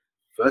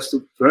first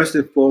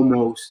and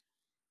foremost,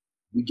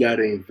 we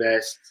gotta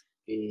invest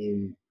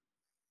in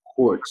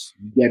courts.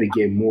 We gotta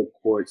get more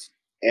courts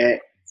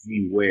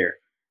everywhere.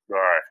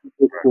 Right.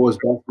 Courts,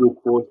 basketball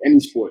courts,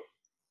 any sport.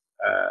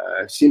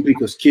 Simply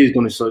because kids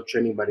gonna start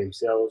training by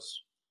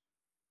themselves,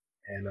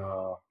 and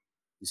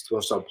just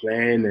gonna start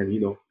playing, and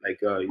you guys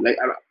are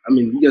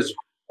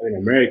in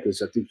America,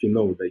 so I think you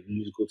know that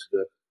you just go to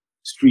the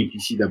street, you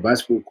see the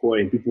basketball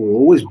court, and people are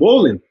always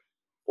bowling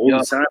all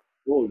the time,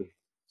 bowling.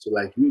 So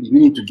like we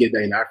need to get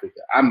that in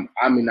Africa. I'm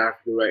in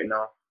Africa right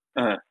now,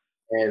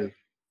 and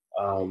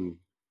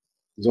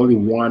there's only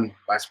one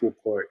basketball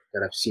court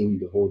that I've seen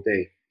the whole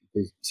day.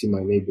 It's in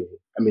my neighborhood.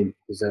 I mean,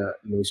 it's a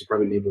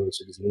private neighborhood,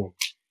 so there's one.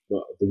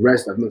 But the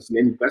rest, I've not seen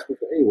any basketball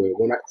court anywhere.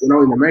 When I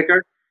was in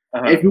America,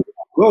 if you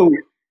go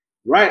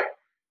right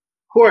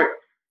court,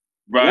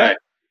 right,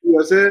 you know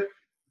what I'm saying?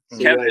 So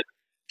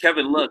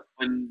Kevin, look,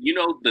 when you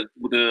know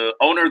the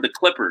owner of the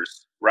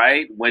Clippers,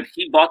 right? When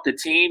he bought the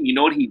team, you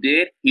know what he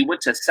did? He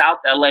went to South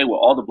LA where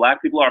all the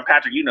black people are. And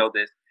Patrick, you know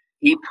this.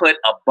 He put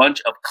a bunch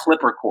of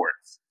Clipper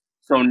courts.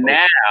 So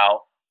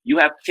now you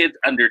have kids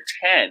under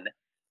 10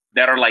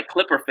 that are like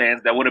Clipper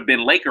fans that would have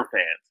been Laker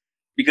fans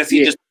because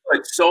he just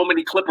put so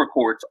many Clipper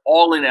courts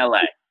all in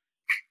LA.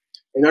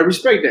 And I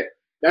respect that.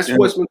 That's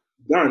what's been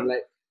done.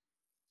 Like,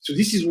 so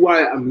this is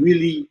why I'm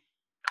really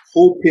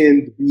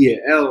hoping the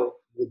BAL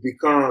will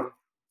become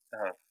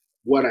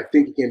what I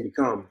think it can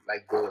become,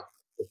 like the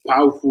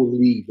powerful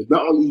league, but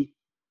not only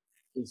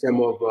in terms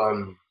of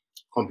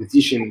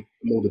competition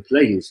among the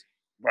players,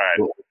 right?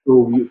 But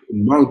also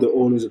among the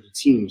owners of the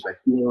teams. Like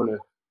we want to,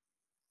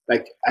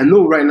 like I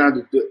know right now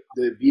that the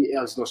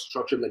BAL is not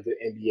structured like the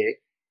NBA.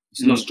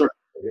 It's not structured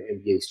like the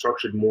NBA. It's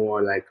structured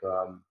more like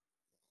a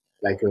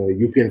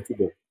European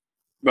football.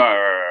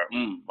 Right.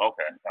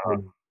 Okay.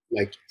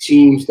 Like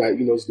teams that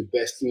it's the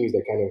best teams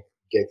that kind of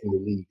get in the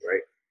league,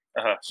 right?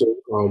 So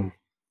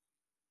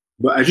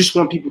but I just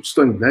want people to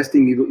start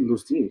investing in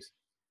those teams.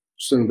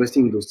 Start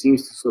investing in those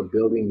teams to start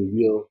building the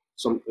real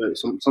some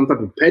type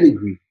of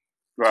pedigree,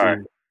 right?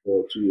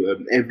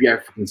 To every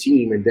African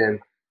team, and then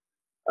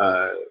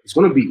it's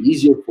gonna be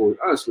easier for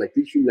us. Like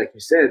literally, like you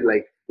said,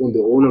 like when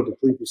the owner of the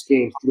Clippers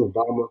came, Steve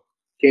Obama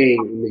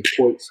came and made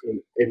courts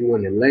in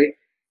everyone in LA.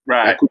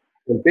 Right.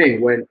 One thing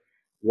when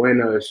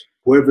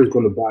whoever's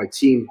gonna buy a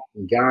team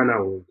in Ghana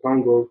or in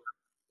Congo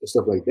and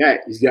stuff like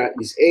that, his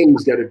aim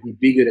has got to be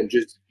bigger than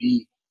just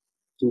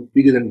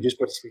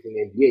participating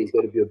in the NBA. It's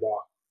got to be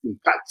about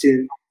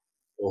impacting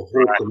the whole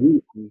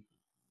community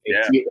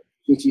and create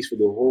opportunities for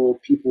the whole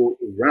people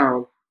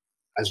around,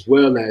 as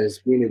well as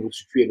being able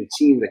to create a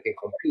team that can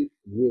compete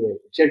and win a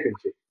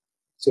championship.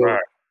 So,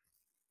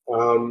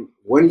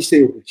 when you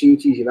say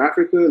opportunities in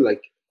Africa,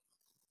 like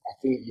I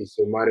think it's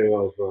a matter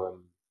of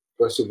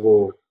first of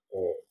all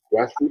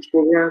grassroots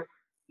program,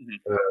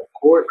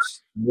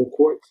 courts, more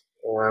courts,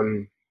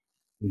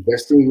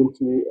 investing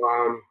into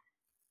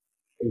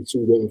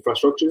the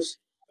infrastructures,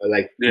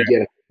 to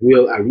get a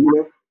real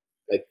arena,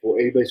 like for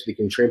everybody so they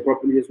can train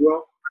properly as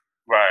well.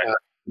 Right.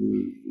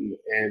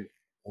 And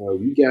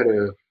we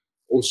gotta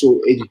also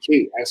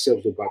educate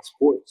ourselves about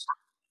sports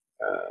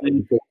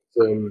because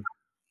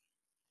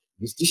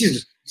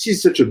this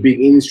is such a big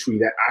industry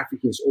that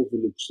Africans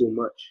overlook so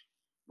much.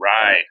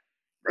 Right.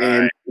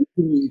 And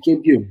it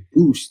can be a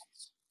boost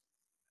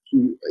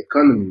to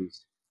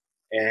economies.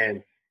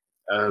 And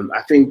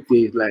I think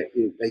they like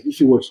if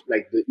you watch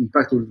like the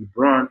impact of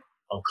LeBron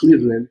on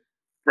Cleveland.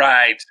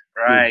 Right.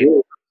 I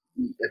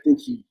think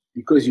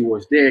because he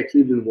was there,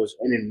 Cleveland was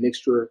earning an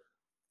extra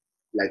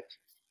like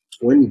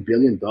 $20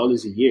 billion a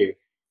year.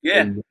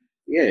 Yeah. And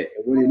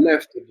when he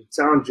left, the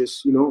town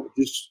just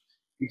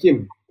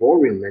became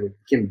boring, man. It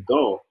became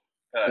dull.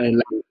 And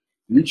like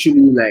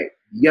literally, like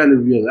you gotta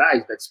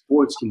realize that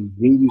sports can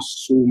bring you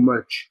so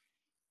much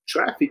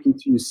traffic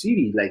into your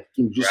city. Like it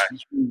can just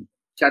literally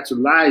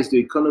catalyze the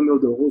economy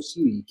of the whole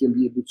city. You can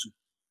be able to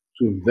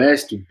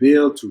invest, to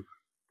build, to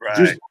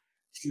just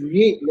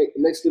create like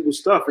next level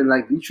stuff. And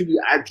like literally,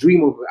 I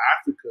dream of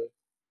Africa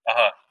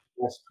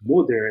that's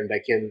modern.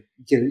 That you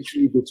can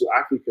literally go to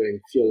Africa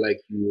and feel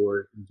like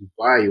you're in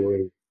Dubai or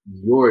in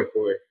New York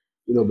or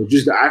but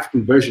just the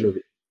African version of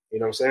it. You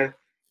know what I'm saying?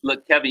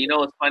 Look, Kevin, you know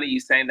what's funny? You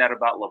saying that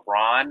about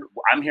LeBron.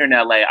 I'm here in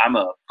LA.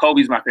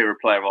 Kobe's my favorite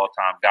player of all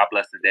time. God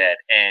bless the dead.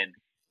 And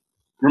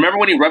remember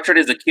when he ruptured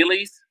his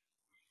Achilles?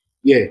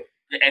 Yeah.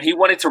 and he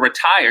wanted to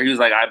retire. He was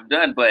like, I'm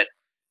done. But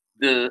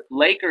the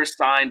Lakers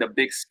signed a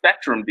big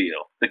Spectrum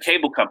deal, the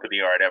cable company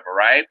or whatever,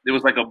 right? It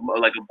was like a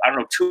I don't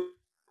know,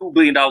 $2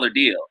 billion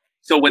deal.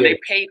 So when they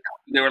paid,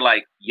 they were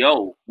like,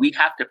 yo, we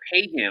have to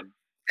pay him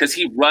because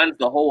he runs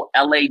the whole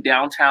LA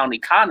downtown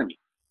economy.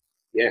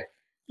 Yeah.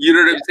 You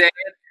know what I'm saying?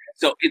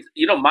 So it's,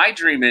 my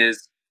dream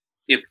is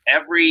if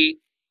every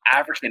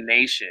African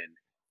nation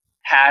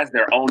has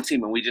their own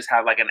team and we just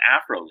have like an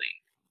Afro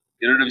league.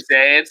 You know what I'm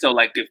saying? So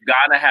like if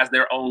Ghana has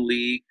their own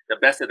league, the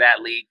best of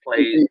that league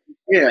plays.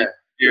 Yeah.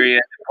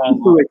 Nigeria,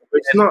 Congo.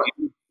 It's not.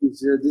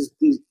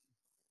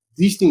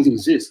 These things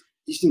exist.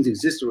 These things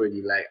exist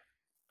already, like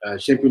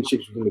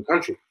championships within the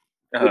country.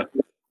 Uh-huh.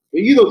 But,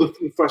 the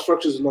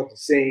infrastructures are not the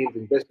same. The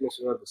investments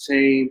are not the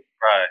same.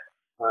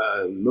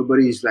 Right.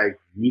 Nobody's like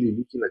really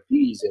looking at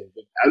these. And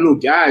I know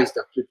guys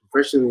that play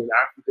professionally in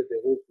Africa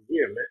their whole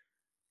career, man,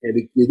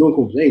 and they don't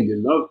complain. They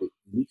love it.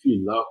 They literally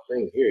love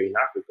playing here in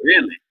Africa.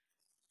 Really?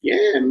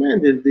 Yeah,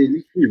 man. They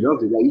literally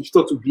love it. Like you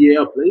talk to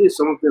BAL players,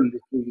 some of them they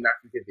play in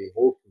Africa their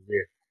whole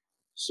career.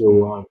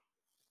 So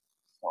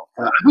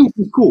I think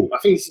this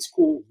is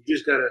cool. We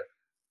just gotta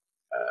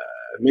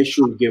make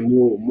sure we get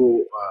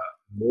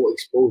more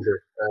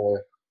exposure.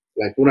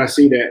 Like when I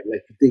say that,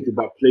 like you think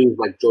about players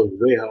like George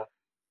Weah,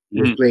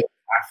 who was playing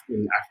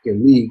in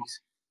African leagues,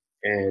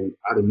 and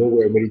out of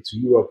nowhere made it to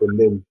Europe and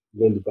then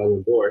won the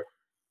Ballon d'Or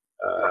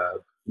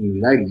in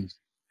the 90s.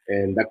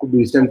 And that could be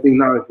the same thing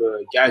now with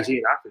guys here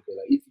in Africa.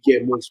 Like if you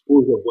get more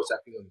exposure of what's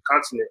happening on the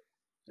continent,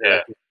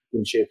 like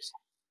championships,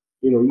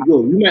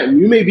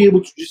 you may be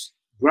able to just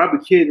grab a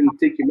kid and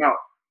take him out.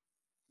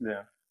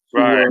 Yeah.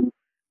 Right.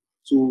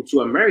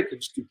 To America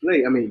just to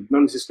play. I mean,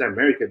 not necessarily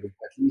America, but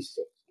at least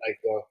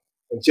like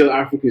until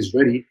Africa is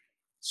ready,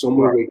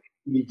 somewhere where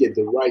you get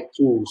the right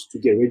tools to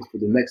get ready for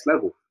the next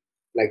level.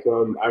 Like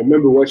I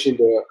remember watching I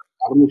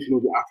don't know if you know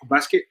the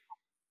AfroBasket.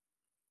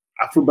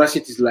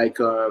 AfroBasket is like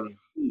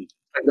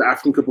the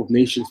African Cup of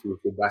Nations for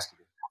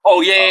basketball.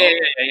 Oh yeah,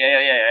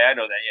 I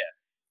know that.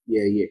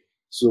 Yeah.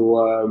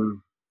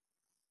 So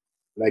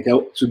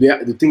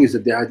the thing is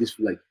that they had this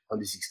for like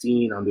under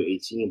 16, under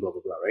 18, blah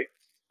blah blah, right?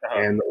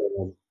 And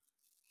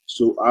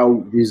so I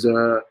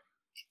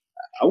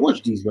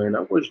watch these, man.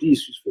 I watch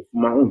these for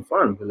my own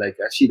fun, but like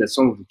I see that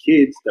some of the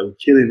kids that were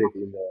killing it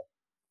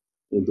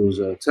in those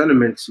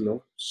tournaments,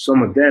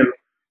 some of them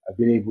have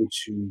been able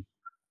to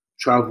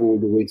travel all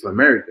the way to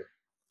America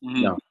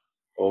now,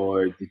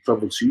 or they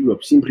travel to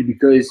Europe simply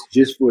because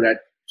just for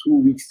that 2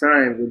 weeks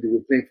time when they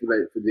were playing for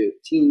the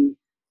team,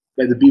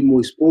 they had a bit more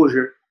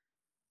exposure,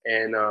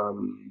 and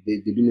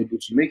they've been able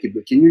to make it.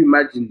 But can you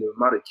imagine the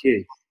amount of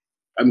kids?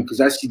 I mean, because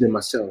I see them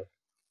myself,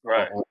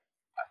 right?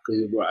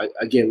 Because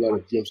I get a lot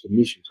of DMs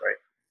submissions, right?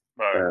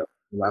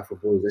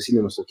 AfroBallers, I see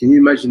them myself. Can you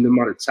imagine the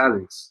amount of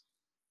talents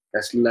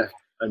that's left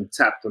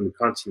untapped on the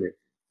continent,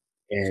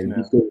 and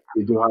because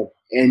they don't have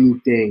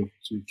anything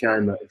to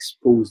kind of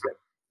expose them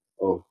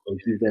or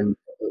give them,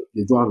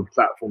 they don't have a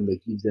platform that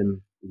gives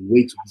them a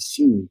way to be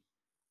seen.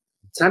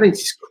 The talent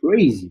is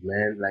crazy,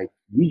 man. Like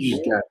we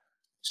just got to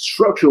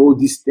structure all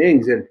these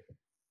things and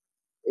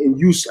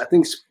use. I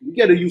think we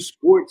got to use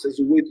sports as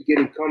a way to get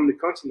income on the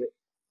continent.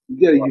 We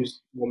got to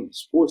use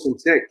sports and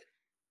tech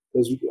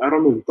because I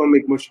don't know, we can't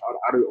make much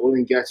out of oil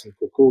and gas and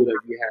cocoa that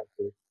we have.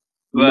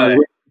 Right.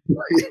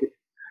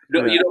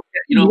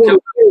 You're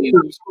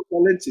so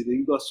talented and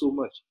you got so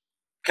much.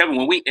 Kevin,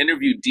 when we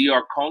interviewed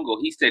DR Congo,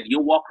 he said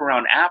you'll walk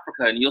around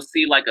Africa and you'll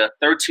see like a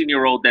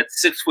 13-year-old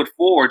that's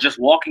 6'4" just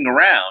walking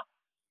around.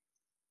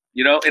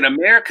 In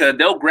America,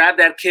 they'll grab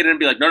that kid and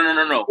be like,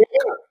 no.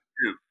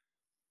 Yeah.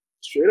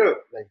 Straight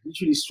up, like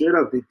literally straight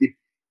up. If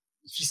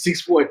she's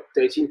 6'4",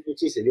 13,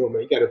 15, say, yo,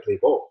 man, you gotta play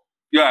ball.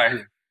 Yeah.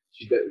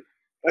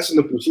 That's an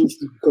opportunity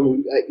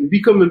to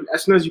become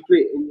as soon as you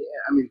play in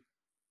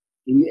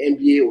the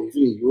NBA or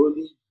even in your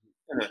league,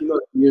 if you're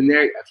not a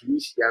millionaire, at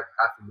least you have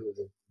 $500,000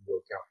 in your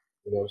account.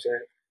 You know what I'm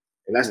saying?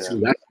 And that's a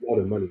lot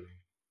of money, man.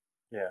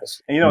 Yeah.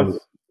 That's, and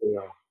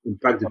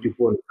impact the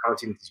people on the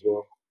continent as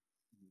well.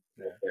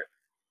 Yeah.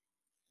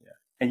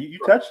 And you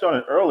touched on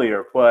it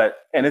earlier,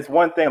 and it's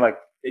one thing, like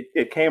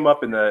it came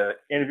up in the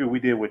interview we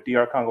did with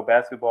DR Congo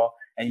basketball,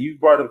 and you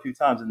brought it up a few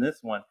times in this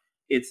one.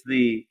 It's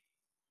the,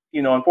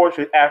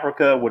 unfortunately,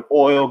 Africa with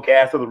oil,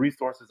 gas, other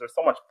resources, there's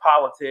so much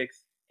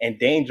politics and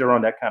danger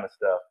on that kind of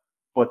stuff.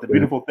 But the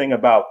beautiful thing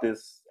about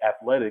this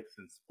athletics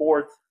and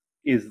sports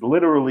is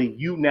literally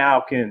you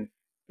now can,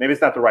 maybe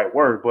it's not the right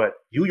word, but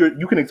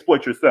you can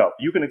exploit yourself.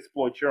 You can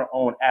exploit your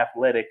own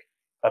athletic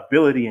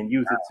ability and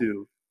use it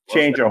to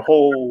change your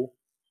whole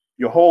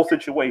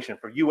situation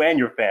for you and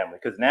your family.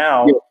 Because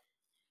now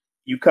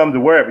you come to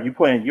wherever you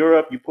play in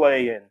Europe, you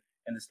play in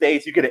the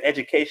States, you get an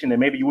education that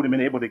maybe you would have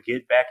been able to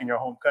get back in your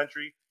home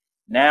country.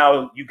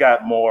 Now you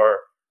got more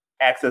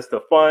access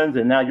to funds,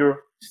 and now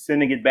you're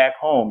sending it back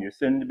home. You're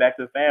sending it back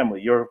to the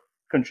family. You're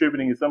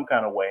contributing in some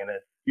kind of way. And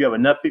if you have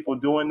enough people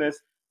doing this,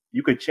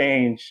 you could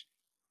change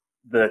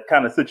the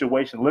kind of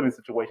living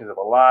situations of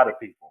a lot of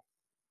people.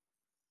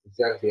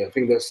 Exactly. I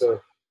think that's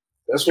what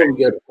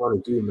we got to try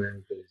to do,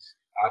 man, because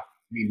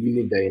we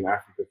need that in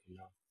Africa for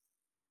now.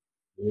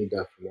 We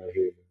definitely out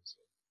here, man. So,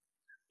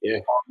 yeah.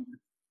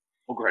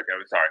 Oh, go ahead,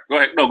 Kevin. Sorry. Go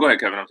ahead. No, go ahead,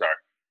 Kevin. I'm sorry.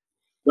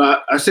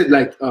 But I said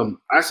like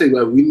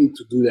we need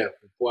to do that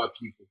for poor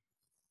people.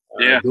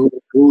 Yeah.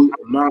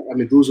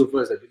 Those of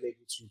us that have been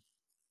able to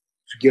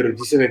get a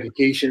decent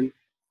education.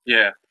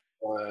 Yeah.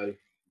 To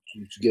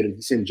get a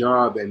decent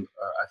job and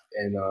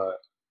in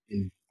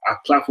our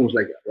platforms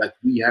like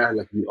we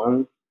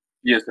own.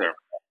 Yes, sir.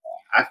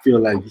 I feel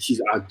like this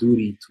is our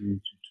duty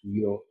to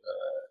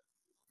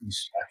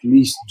at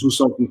least do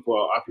something for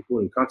our people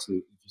in the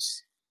continent.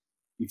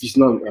 If it's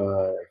not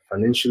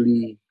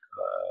financially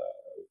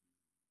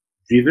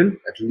driven,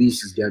 at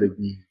least it's got to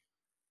be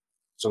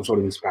some sort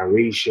of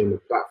inspiration, a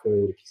platform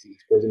where they can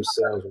express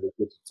themselves, where they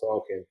get to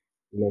talk, and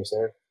you know what I'm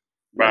saying?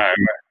 Right.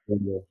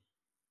 You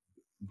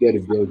got to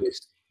build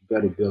this. You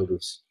got to build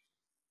this.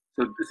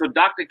 So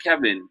Dr.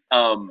 Kevin,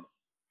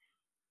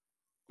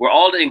 we're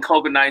all in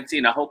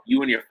COVID-19. I hope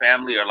you and your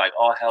family are like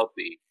all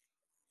healthy.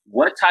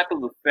 What type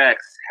of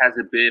effects has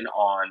it been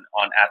on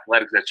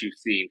athletics that you've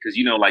seen? Because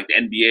like the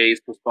NBA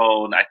is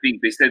postponed. I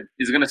think they said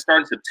is it going to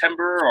start in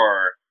September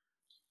or?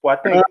 Well,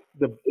 I think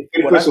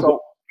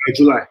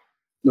July.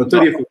 No,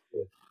 30th. Okay.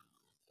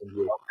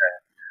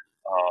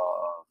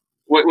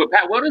 Wait,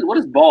 Pat, what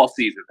is ball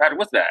season? Pat,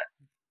 what's that?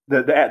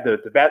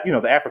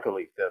 The Africa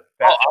League. I'm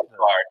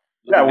sorry.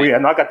 Yeah,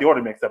 and I got the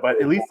order mixed up.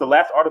 But at least the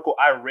last article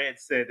I read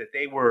said that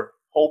they were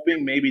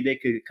hoping maybe they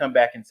could come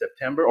back in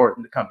September or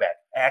come back.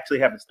 Actually,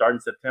 have it start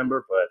in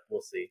September, but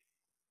we'll see.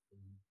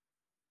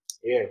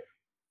 Yeah.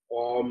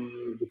 I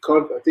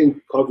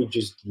think COVID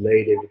just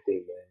delayed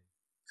everything,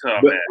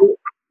 man.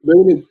 But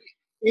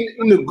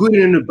in a good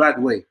and in a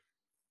bad way.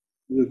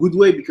 In a good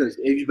way because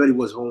everybody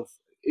was home.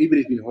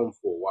 Everybody's been home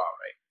for a while,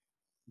 right?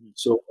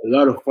 So a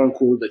lot of phone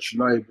calls that you've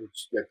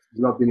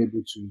not been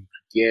able to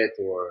get,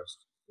 or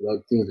a lot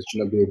of things that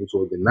you've not been able to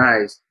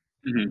organize.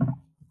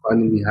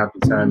 Finally, have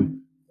the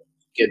time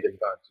to get them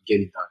done, to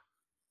get it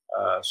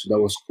done. So that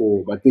was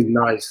cool. But I think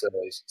now it's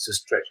a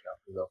stretch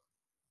now.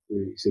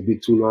 It's a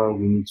bit too long.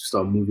 We need to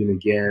start moving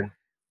again.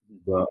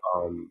 But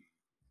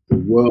the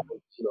world,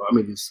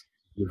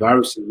 the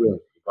virus is real.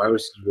 The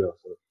virus is real.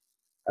 So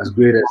as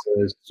great as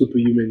a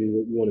superhuman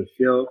you want to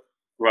feel,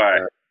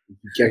 right? If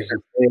you catch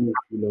the thing,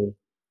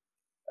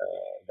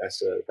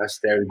 that's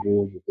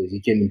terrible because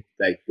you can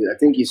I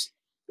think it's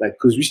like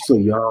because we're still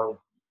young,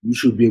 you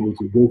should be able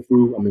to go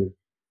through.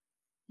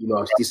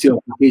 Still see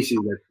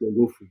applications that you can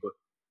go through, but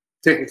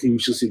technically we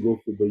should still go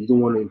through. But you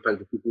don't want to impact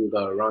the people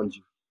that are around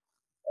you.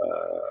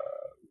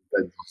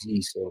 That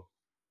disease, so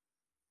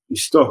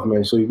it's tough,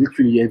 man. So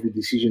literally every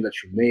decision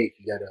that you make,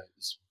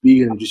 it's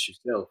bigger than just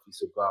yourself.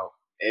 It's about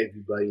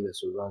everybody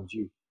that's around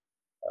you.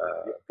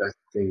 That's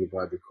the thing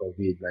about the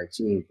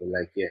COVID-19. But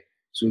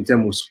so in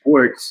terms of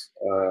sports,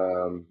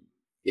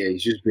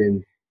 it's just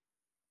been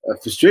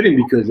frustrating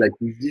because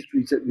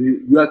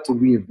you have to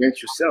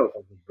reinvent yourself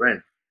as a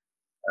brand.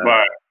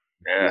 Right.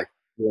 Yeah.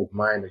 Like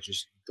mine that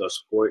just does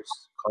sports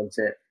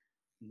content.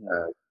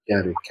 You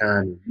gotta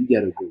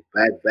go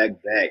back.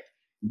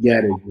 You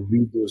gotta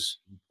read those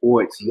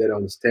reports. You gotta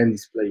understand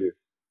this player.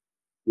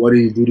 Why did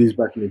he do this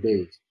back in the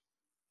days?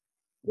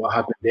 What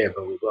happened there?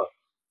 Blah blah blah.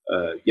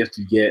 You have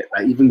to get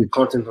even the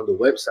content on the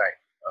website.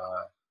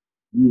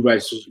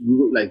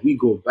 We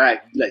go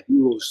back. We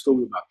wrote a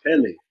story about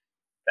Pele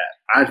that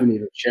I haven't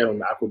even shared on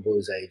the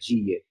AfroBallers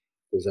IG yet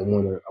because I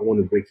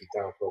wanna break it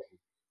down properly.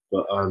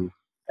 But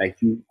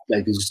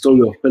there's a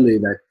story of Pele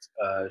that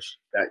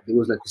there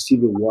was a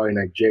civil war in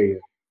Nigeria,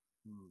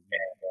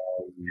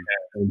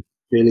 and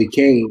Pele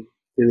came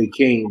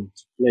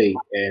to play,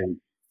 and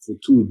for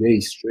 2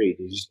 days straight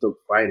they just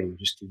stopped fighting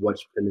just to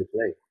watch Pele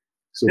play.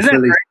 So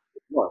Pele,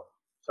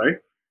 sorry,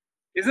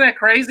 isn't that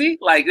crazy?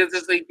 It's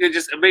just you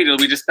just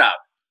immediately we just stop.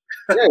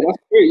 Yeah,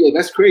 that's crazy. Yeah,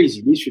 that's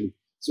crazy, literally.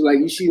 So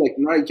you see,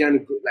 now you kind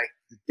of go,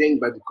 the thing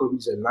about the COVID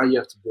is that now you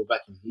have to go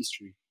back in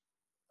history.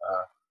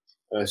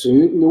 So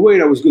in a way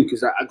that was good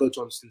because I got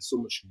to understand so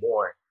much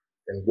more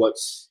than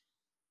what's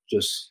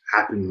just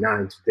happening now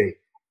and today.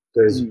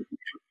 Because you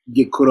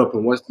get caught up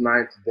in what's now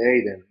and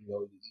today, then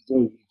you don't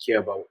really care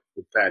about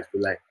the past.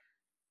 But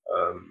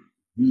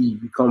we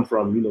come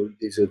from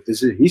there's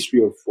a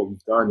history of what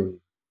we've done in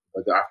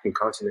the African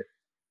continent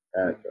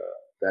that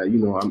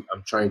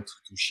I'm trying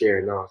to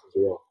share now as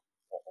well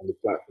on the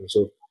platform.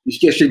 So if you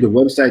can check the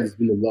website, there's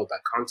been a lot of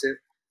that content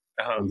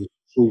on the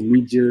social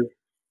media.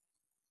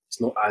 It's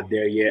not out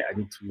there yet. I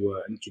need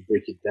to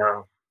break it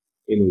down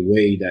in a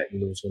way that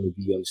it's going to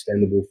be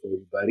understandable for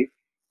everybody.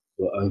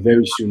 But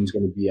very soon it's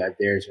going to be out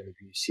there. It's going to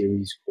be a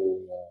series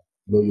called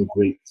Know Your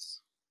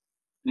Greats.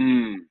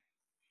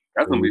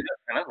 That's gonna be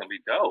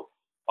dope.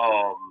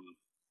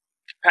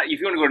 Pat, if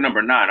you want to go to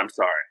number 9, I'm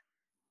sorry.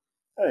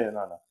 Hey,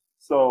 no.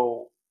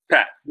 So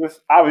Pat,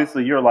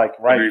 obviously you're right.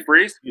 Did you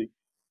freeze?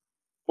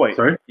 Wait,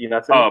 sorry. You're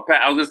not saying? Oh,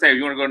 Pat, I was gonna say if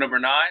you want to go to number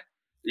 9.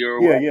 Yeah.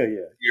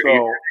 You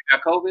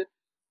got COVID?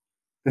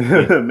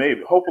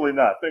 Maybe. Hopefully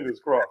not. Fingers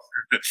crossed.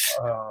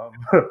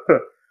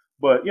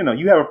 But you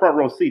have a front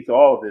row seat to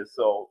all of this.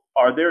 So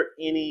are there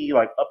any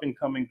up and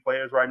coming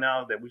players right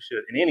now that we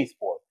should in any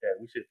sport that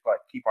we should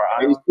keep our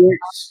eye on?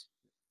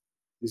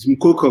 This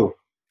Mukoko,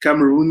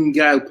 Cameroonian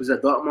guy who plays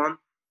at Dortmund.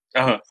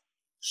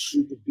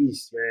 Super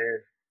beast,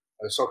 man.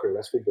 Soccer,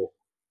 that's football.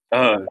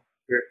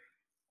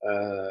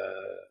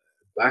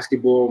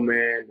 Basketball,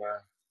 man.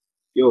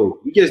 Yo,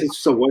 you guys need to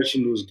start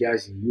watching those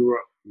guys in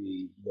Europe.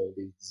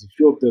 There's a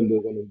few of them that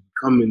are gonna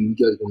come and you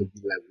guys are gonna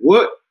be like,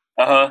 what?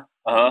 You're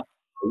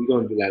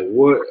gonna be like,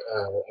 what?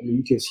 I mean,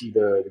 you can see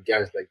the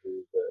guys like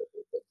the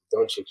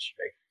Doncic,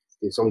 like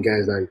there's some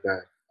guys like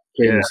that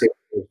playing the same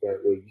way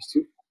that we're used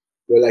to.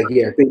 But like,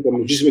 I think I'm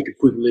gonna just make a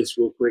quick list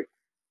real quick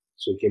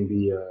so it can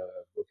be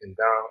broken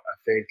down. I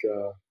think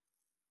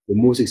the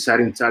most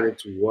exciting talent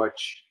to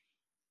watch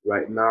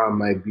right now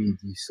might be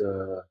this.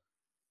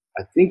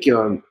 I think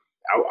I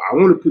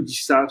want to put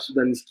this South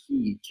Sudanese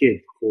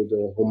kid called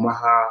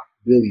Homaha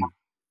Billy.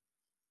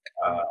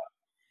 I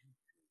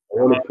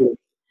want to put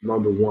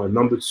number 1.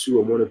 Number 2,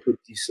 I want to put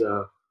this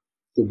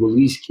the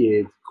Belize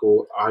kid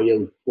called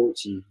Ariel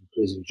Porti, who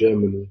plays in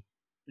Germany.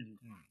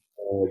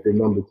 Then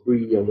number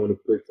 3, I want to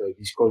put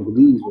this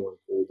Congolese one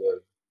called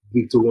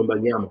Victor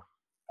Wembanyama.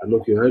 I don't know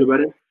if you heard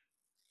about it.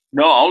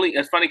 No,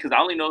 it's funny because I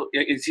only know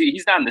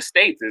he's not in the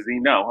States, is he?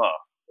 No, huh?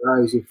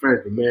 He's in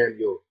France, but man,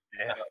 yo,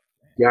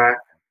 guy.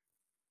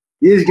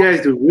 This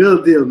guy's the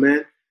real deal,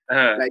 man.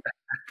 Like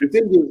the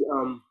thing is,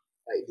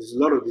 like there's a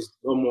lot of this.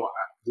 No more.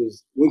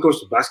 There's when it comes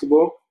to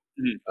basketball,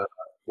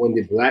 when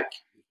they're black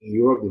in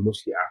Europe, they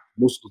most of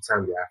the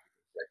time they're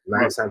African. Like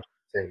 9 times out of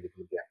 10, they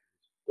can be African.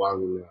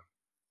 While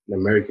in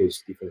America,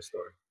 it's a different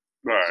story.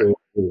 Right. So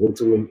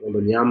Victor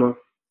Wembanyama,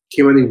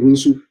 Kevin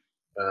Bahun-Wilson,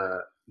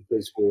 he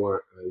plays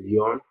for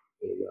Lyon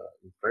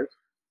in France,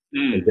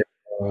 and then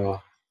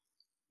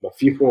my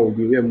 5th one will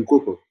be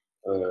Mukoko.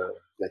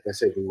 Like I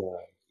said in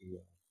football.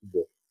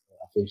 I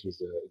think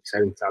he's an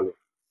exciting talent.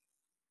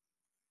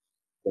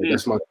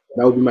 That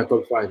would be my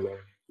top 5, man. To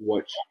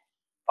watch.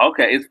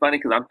 Okay, it's funny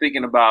because I'm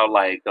thinking about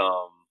like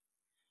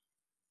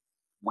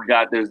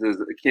there's this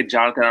kid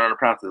Jonathan. I don't know how to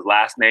pronounce his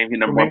last name. He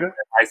number 1 in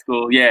high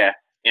school. Yeah,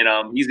 and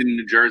he's in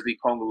New Jersey,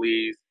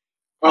 Congolese.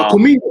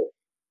 Kuminga.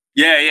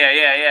 Yeah.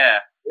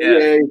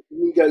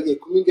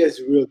 Kuminga is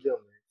a real deal,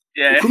 man.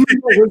 Yeah,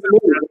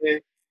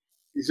 man.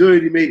 He's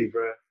already made it,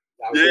 bro.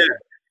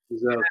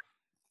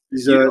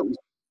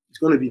 It's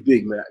gonna be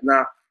big, man.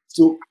 Now,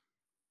 so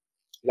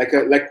I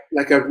think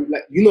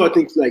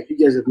like you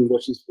guys have been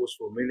watching sports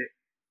for a minute.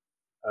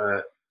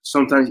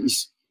 Sometimes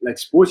it's like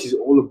sports is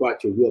all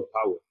about your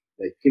willpower.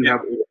 Like you can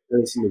have all the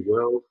talents in the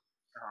world,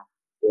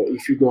 but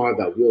if you don't have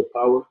that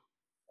willpower,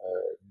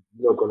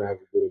 you're not gonna have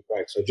a good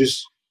impact. So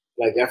just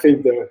like I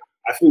think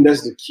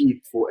that's the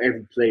key for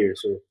every player.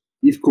 So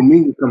if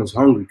Kuminga comes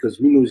hungry, because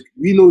we know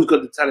he's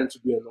got the talent to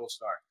be an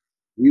all-star.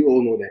 We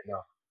all know that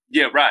now.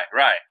 Yeah, right.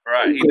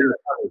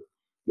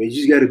 But you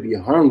just gotta be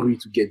hungry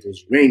to get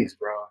those rings,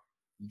 bro.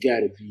 You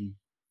gotta be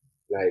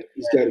like,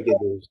 he's gotta get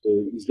those.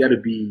 He's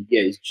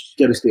just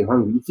gotta stay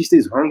hungry. If he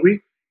stays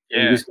hungry,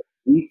 man, he's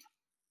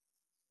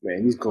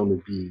gonna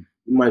be.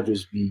 He might I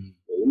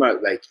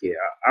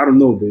don't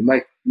know, but he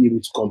might be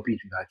able to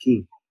compete with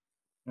Hakeem.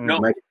 No,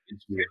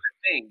 here's the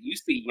thing. You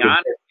see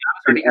Giannis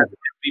already has an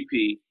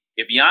MVP.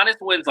 If Giannis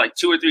wins like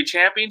 2 or 3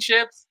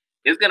 championships,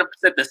 it's gonna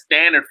set the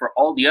standard for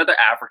all the other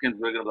Africans.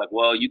 We're gonna be like,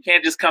 well, you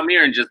can't just come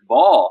here and just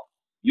ball.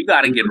 You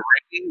got to get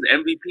rankings,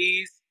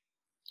 MVPs.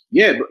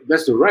 Yeah, but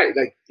that's the right.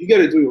 Like you got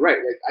to do it right.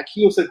 Like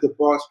Akeem set the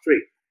bar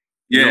straight.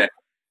 Yeah.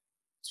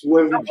 2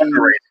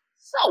 MVPs.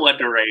 So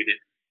underrated.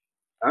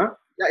 Huh?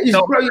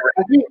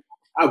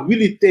 I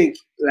really think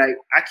like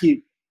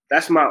Akeem.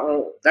 That's my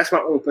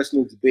own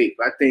personal debate.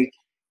 But I think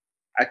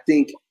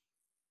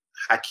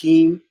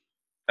Hakeem.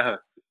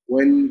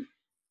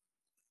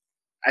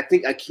 If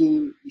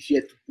he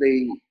had to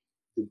play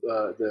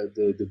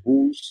the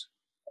Bulls.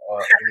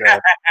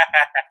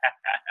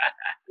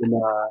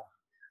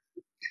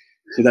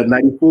 So that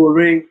 94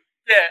 ring.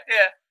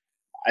 Yeah.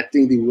 I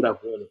think they would have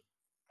won it.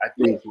 Let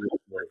me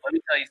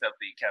tell you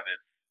something, Kevin.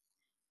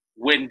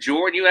 When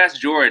you ask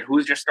Jordan,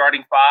 who's your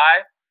starting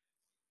 5?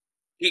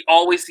 He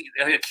always sees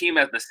Hakeem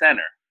as the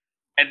center.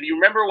 And you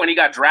remember when he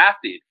got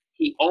drafted,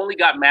 he only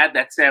got mad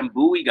that Sam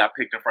Bowie got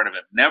picked in front of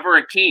him, never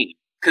Hakeem.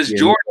 Because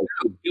Jordan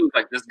knew he was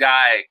like, this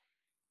guy.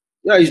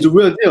 Yeah, he's the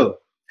real deal.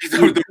 He's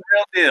the real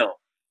deal.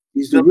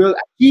 He's the real.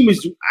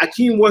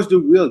 Hakeem was the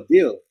real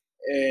deal,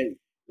 and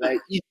like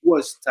he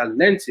was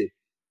talented.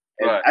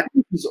 And right. I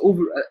think he's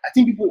over. I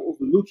think people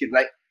overlook it.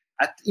 Like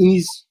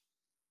in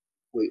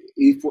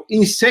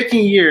his second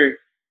year,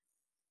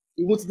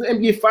 he went to the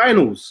NBA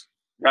Finals.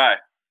 Right.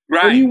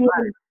 And he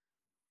won.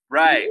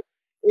 Right.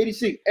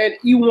 86, and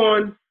he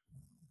won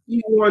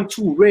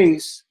 2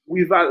 rings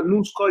without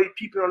no Scottie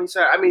Pippen on his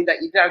side. I mean, that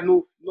he had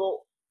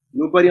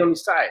nobody on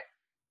his side.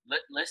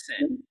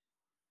 Listen,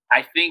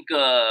 I think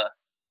the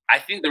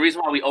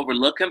reason why we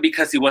overlook him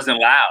because he wasn't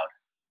loud.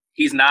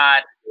 He's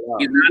not. Wow.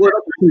 He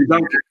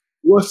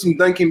was Tim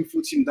Duncan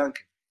before Tim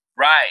Duncan.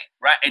 Right.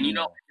 And his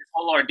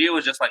whole ordeal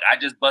was just like, I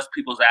just bust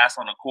people's ass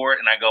on the court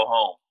and I go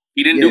home.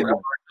 He didn't do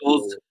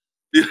commercials.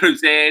 You know what I'm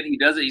saying? He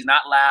doesn't. He's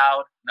not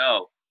loud.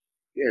 No.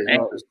 Yeah,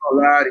 it's not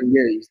loud, and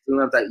he still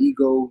have that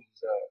ego.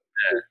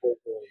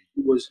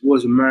 He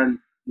was a man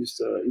he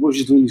was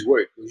just doing his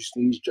work. He was just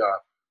doing his job.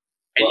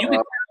 And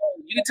But,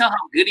 you can tell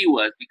how good he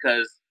was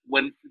because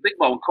when think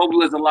about when Kobe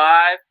was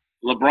alive,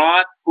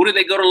 LeBron, who did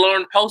they go to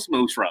learn post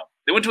moves from?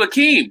 They went to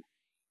Akeem.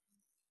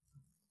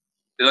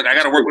 They're like, I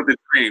got to work with the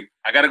dream.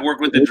 I got to work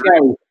with the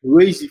dream.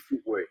 Crazy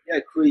footwork. Yeah,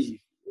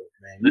 crazy footwork,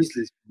 man.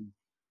 Useless.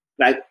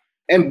 Like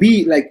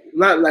Embiid, like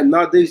not like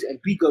nowadays.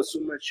 Embiid got so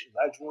much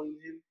Elijah in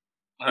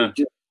him.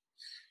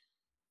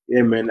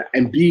 Yeah, man.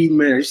 Embiid,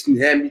 man, I just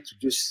need him to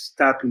just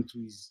step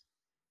into his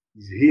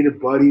hated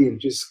body and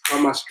just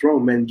come out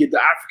strong, man. Get the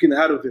African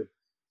out of him.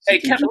 Hey,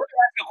 Kevin, let me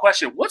ask you a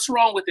question. What's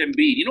wrong with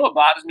Embiid? You know what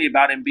bothers me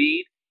about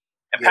Embiid?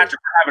 And Patrick,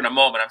 we're having a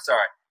moment. I'm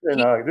sorry. Yeah,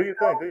 no, do your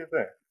thing. Do your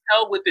thing.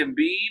 Tell with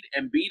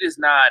Embiid is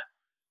not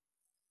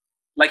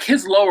like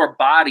his lower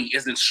body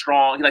isn't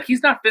strong. Like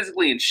he's not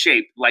physically in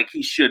shape like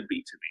he should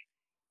be to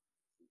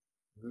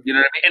me. You know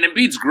what I mean? And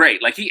Embiid's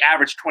great. Like he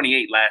averaged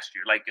 28 last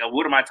year. Like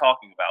what am I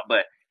talking about?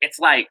 But it's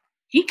like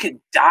he could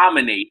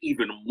dominate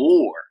even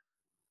more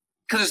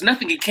because there's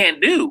nothing he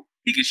can't do.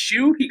 He can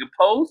shoot. He can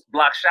post,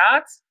 block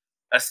shots,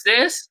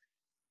 assist.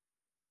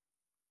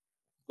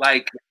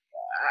 Like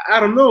I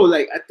don't know.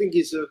 Like I think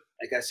it's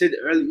like I said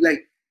earlier.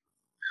 Like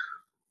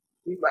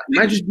it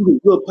might just be the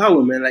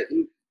willpower, man. Like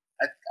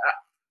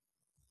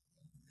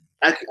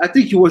I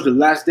think he was the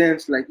last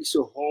dance. Like it's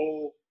a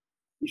whole.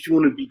 If you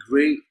want to be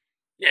great,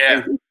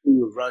 yeah,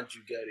 around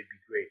you gotta be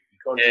great. You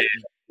can't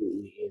just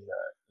be in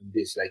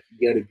this. Like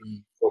you gotta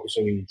be focused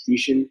on your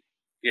nutrition.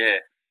 Yeah,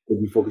 you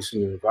gotta be focused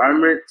on your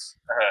environment.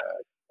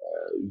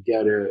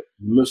 You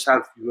must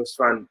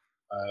find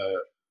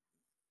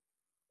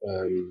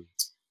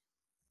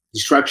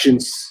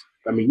distractions.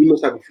 I mean, you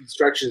must have a few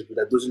distractions, but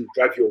that doesn't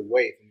drive you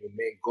away from your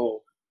main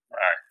goal.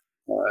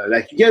 Right.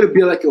 Like you gotta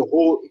be like a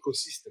whole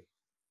ecosystem.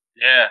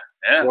 Yeah,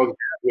 yeah.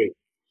 Great.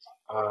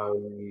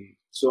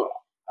 So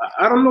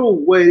I don't know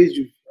what it is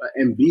you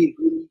Embiid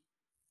really.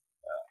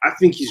 I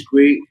think he's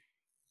great.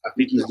 I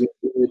think he's doing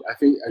good.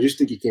 I just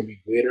think he can be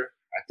greater.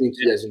 I think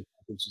he hasn't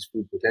reached his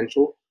full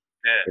potential.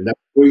 Yeah. And that's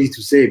crazy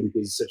to say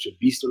because he's such a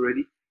beast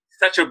already.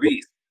 Such a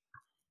beast.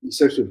 He's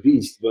such a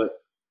beast.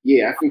 But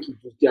yeah, I think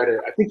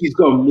he's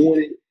got more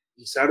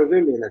inside of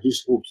him, and I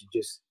just hope he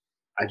gets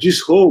at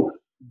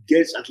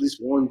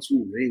least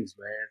 1-2 rings,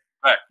 man.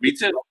 Right, me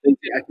too.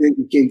 I think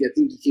he can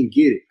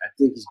get it. I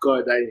think he's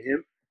got that in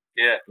him.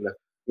 Yeah. And I think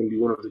he can be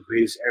one of the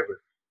greatest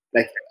ever.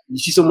 Like you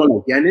see someone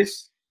like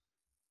Giannis.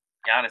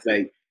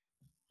 Like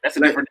that's a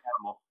different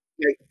animal.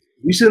 Like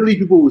recently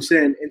people were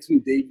saying Anthony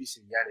Davis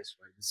and Giannis,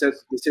 right?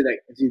 They said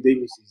like Anthony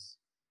Davis is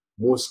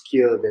more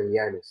skilled than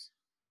Giannis.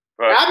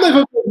 Right. I'm not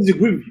going to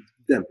disagree with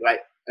them.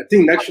 Like I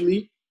think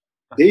actually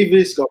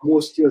Davis got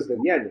more skills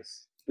than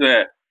Giannis.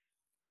 Yeah.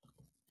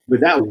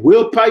 But that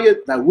willpower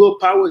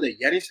that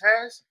Giannis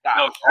has,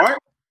 that heart,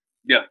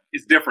 yeah,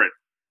 it's different.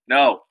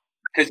 No,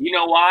 because you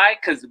know why?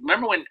 Because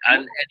remember when,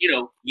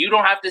 you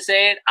don't have to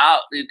say it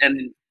out,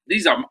 and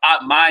these are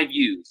my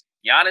views.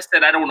 Giannis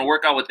said, I don't want to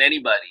work out with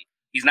anybody.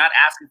 He's not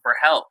asking for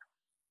help.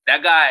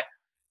 That guy,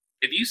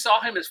 if you saw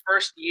him his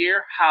first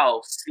year,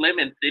 how slim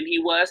and thin he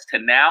was to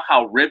now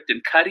how ripped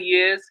and cut he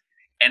is,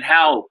 and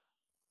how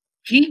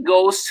he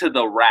goes to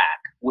the rack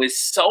with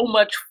so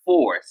much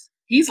force.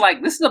 He's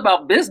like, this is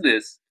about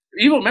business.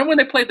 You remember when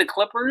they played the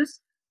Clippers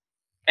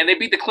and they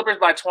beat the Clippers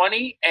by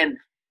 20? And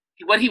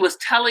what he was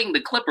telling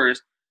the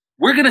Clippers,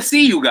 we're going to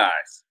see you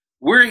guys.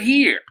 We're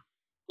here.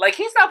 Like,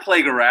 he's not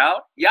playing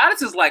around.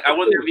 Giannis is like, I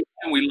won every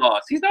game we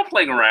lost. He's not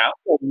playing around.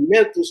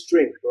 Mental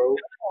strength, bro.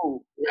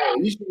 Yeah,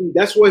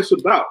 that's what it's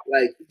about.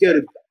 Like, you got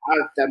to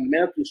have that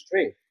mental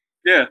strength.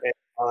 Yeah.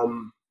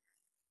 And,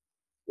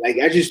 like,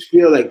 I just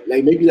feel like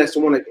maybe like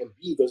someone like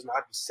Embiid doesn't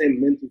have the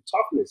same mental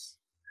toughness.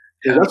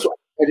 Because that's what,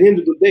 at the end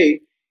of the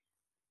day,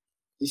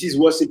 this is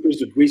what separates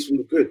the great from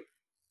the good.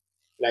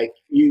 Like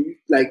you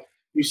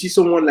see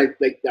someone like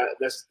that.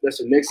 That's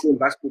an excellent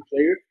basketball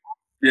player.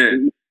 Yeah,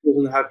 he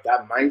doesn't have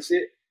that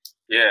mindset.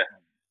 Yeah,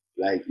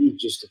 like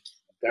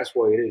that's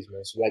what it is,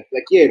 man. So like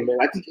yeah, man.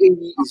 I think AD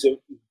is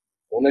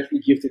more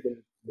naturally gifted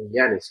than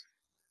Giannis,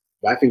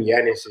 but I think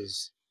Giannis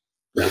is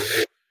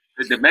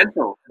the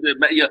mental.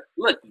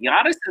 Look,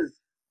 Giannis is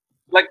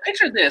like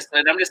picture this,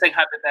 and I'm just saying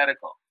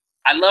hypothetical.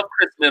 I love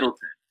Chris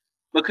Middleton,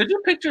 but could you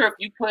picture if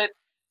you put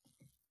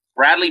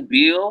Bradley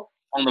Beal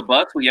on the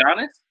Bucks with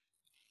Giannis?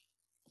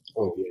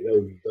 Oh yeah, that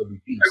would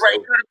be beast. Right, you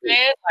know what I'm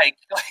saying? Like,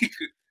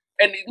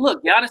 and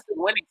look, Giannis is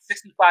winning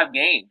 65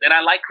 games, and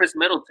I like Chris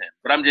Middleton,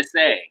 but I'm just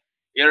saying,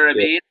 you know what I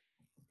mean?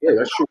 Yeah,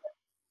 that's true.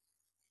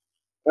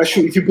 That's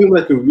true. If you put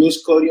like a real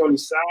Scotty on the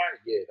side,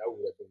 yeah, that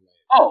would have been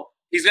nice. Oh,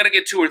 he's gonna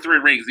get 2 or 3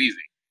 rings easy.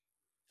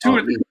 2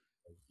 or 3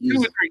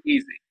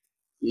 easy.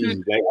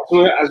 Like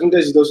as long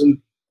as he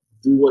doesn't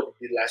do what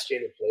he did last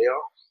year in the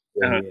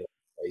playoffs, yeah.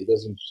 He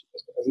doesn't,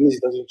 as long as he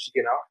doesn't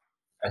chicken out,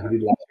 as he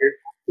did last year.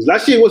 Because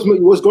last year he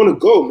was going to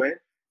go, man.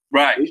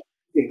 Right. He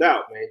chickened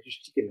out, man.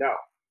 Just chickened out.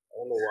 I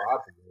don't know what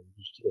happened, man.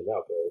 He just chickened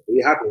out, bro. But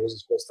it happened. It was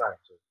his first time.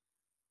 So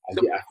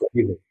I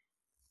forgive him.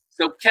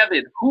 So,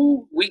 Kevin,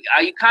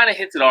 you kind of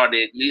hinted on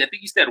it. I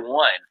think you said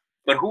 1.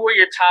 But who are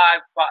your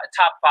top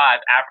 5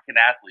 African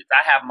athletes?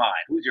 I have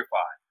mine. Who's your 5?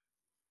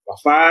 My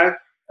 5,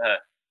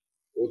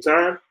 all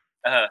time.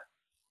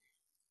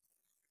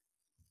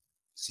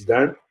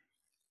 Zidane.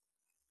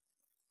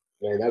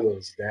 Man, that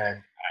was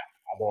Zidane.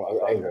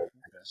 I ain't gonna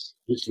just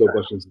slow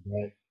question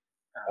Zidane.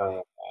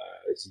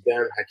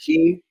 Zidane,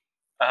 Hakeem,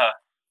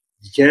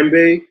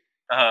 Dikembe.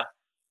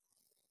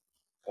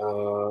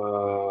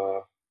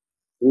 Who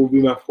will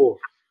be my 4th?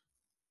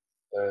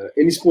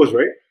 Any sports,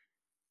 right?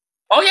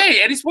 Oh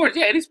yeah, any sports.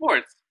 Yeah, any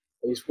sports.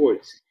 Any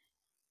sports.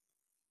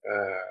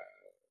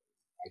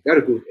 I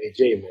gotta go with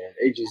AJ, man.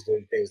 AJ's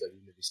doing things that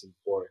we've never seen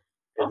before.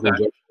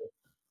 Okay.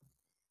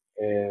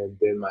 And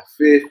then my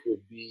 5th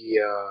would be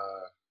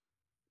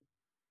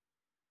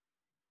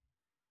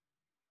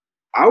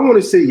I want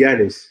to say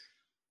Giannis.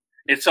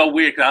 It's so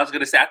weird because I was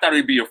gonna say I thought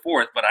it'd be your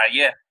 4th, but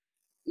yeah.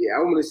 Yeah, I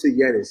want to say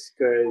Giannis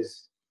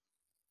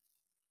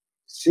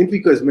simply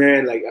because,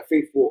 man, like I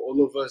think for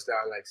all of us that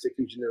are like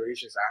second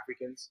generations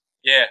Africans.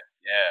 Yeah.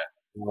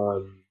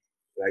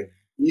 Like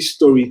his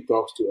story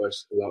talks to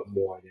us a lot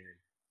more than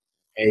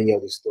any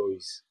other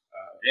stories.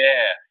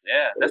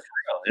 Yeah, that's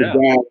real. Yeah. The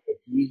guy,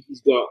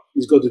 he's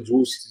got the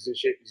dual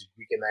citizenship. He's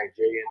Greek and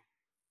Nigerian.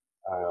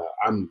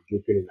 I'm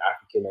European and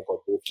African. I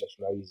got both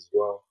nationalities as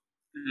well.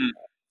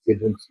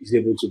 He's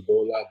able to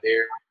bowl out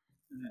there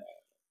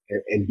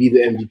and be the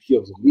MVP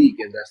of the league,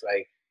 and that's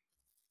like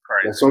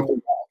that's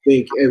something I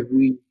think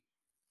every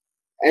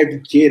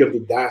kid of the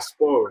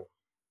diaspora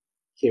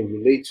can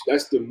relate to.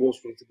 That's the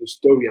most relatable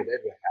story I've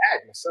ever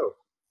had myself.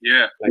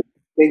 Yeah. Like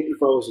I think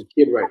if I was a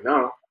kid right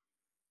now,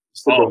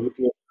 instead of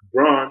looking at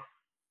LeBron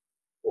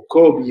or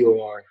Kobe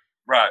or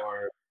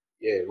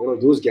one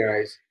of those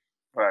guys,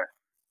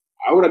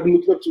 I would have been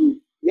looking up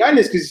to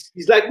Giannis because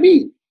he's like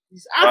me.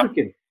 He's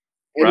African.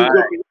 And he's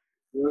got, you know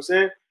what I'm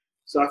saying?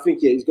 So I think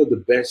he's got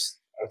the best.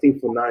 I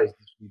think for now he's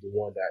the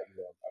one that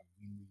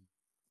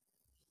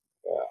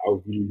I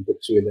would really look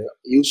up to. And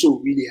he also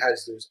really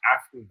has those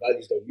African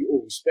values that we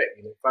all respect.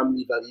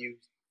 Family values.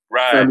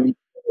 Right. Family.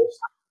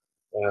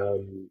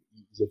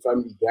 He's a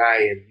family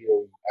guy, and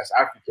as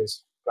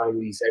Africans,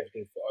 family is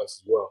everything for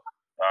us as well.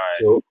 Right.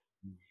 So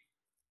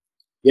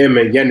yeah,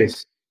 man,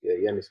 Giannis. Yeah,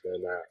 Giannis,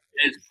 man.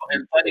 It's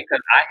funny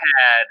because I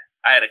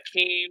had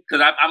Akeem,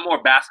 because I'm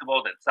more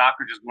basketball than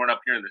soccer, just growing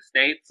up here in the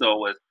States. So it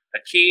was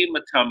Akeem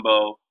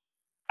Mutombo.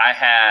 I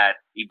had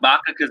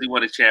Ibaka because he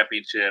won a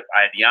championship.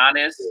 I had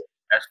Giannis.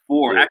 That's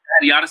 4. Yeah. I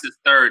had Giannis is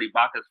 3rd.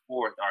 Ibaka's 4th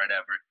or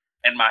whatever.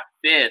 And my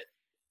 5th,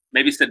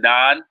 maybe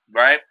Zidane,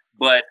 right?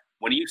 But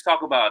when you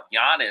talk about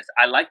Giannis,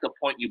 I like the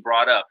point you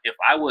brought up. If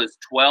I was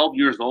 12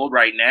 years old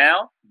right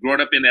now, growing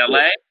up in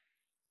LA,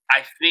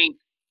 I think,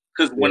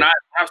 because when I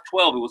was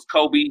 12, it was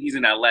Kobe. He's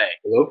in LA.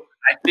 Hello?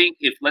 I think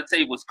if, let's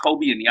say, it was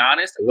Kobe and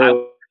Giannis, I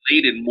would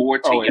related more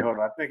to. Oh wait, hold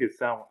on. I think it's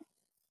someone.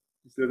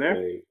 You still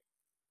there?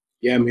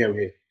 Yeah, I'm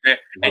here. Yeah.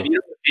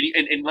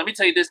 And let me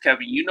tell you this,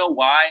 Kevin. You know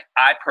why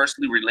I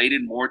personally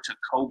related more to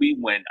Kobe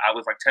when I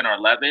was like 10 or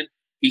 11?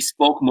 He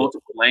spoke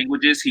multiple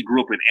languages. He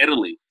grew up in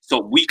Italy, so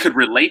we could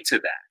relate to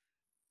that.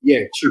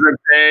 Yeah, true.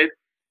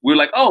 We're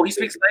like, oh, he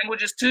speaks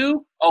languages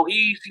too. Oh,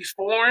 he's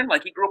foreign.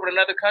 Like he grew up in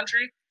another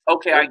country.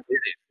 Okay, I get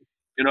it.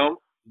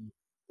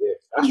 Yeah,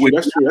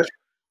 that's true.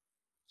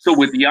 So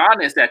with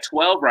Giannis at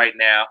 12 right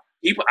now,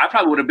 I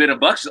probably would have been a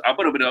Bucks. I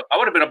would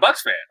have been a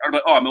Bucks fan. I'd be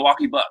like,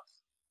 Milwaukee Bucks.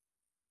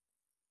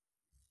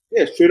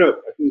 Yeah, straight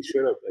up. I think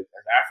straight up. Like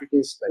as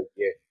Africans,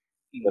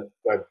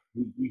 but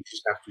we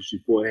just have to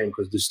support him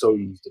because the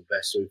story is the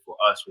best story for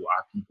us, for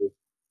our people.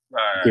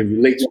 Right. You can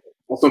relate to.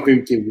 That's something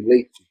we can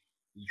relate to.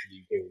 Usually,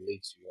 you can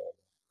relate to.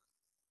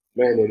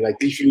 Man, and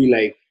like usually,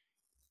 like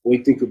when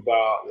you think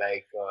about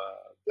like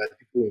black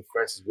people in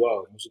France as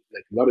well, most of,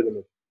 like a lot of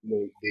them,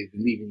 they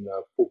believe in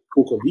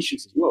poor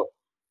conditions as well.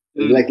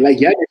 Like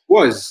Giannis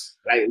was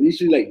like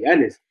literally like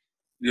Giannis.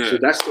 Yeah. So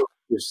that's what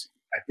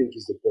I think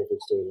is the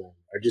perfect storyline.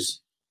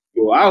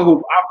 I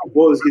hope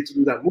AfroBallers get to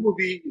do that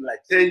movie in like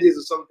 10 years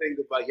or something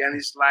about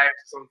Giannis' life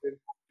or something.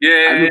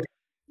 Yeah. I know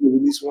we'll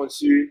release one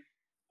soon.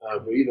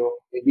 But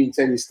maybe in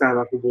 10 years' time,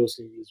 AfroBallers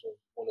can release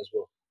one as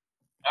well.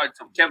 All right,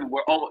 so Kevin,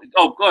 we're almost.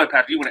 Oh, go ahead,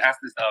 Patrick. You want to ask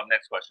this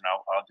next question?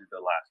 I'll do the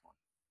last one.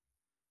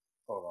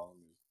 Hold on.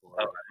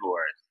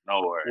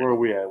 No worries. Where are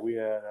we at? We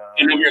at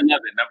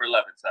number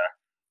 11, sir.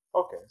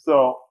 Okay,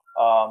 so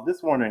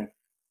this morning,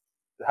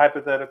 the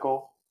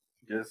hypothetical.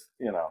 Just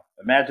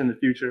imagine the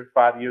future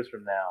 5 years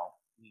from now.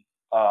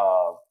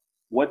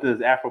 What does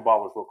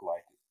AfroBallers look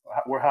like?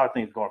 How are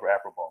things going for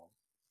AfroBallers?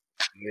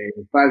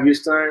 In 5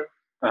 years'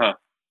 time,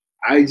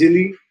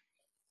 ideally,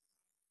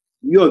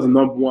 you are the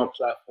number one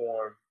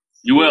platform.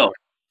 You will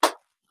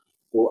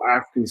for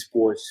African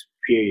sports.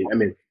 Period. I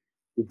mean,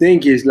 the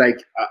thing is, like,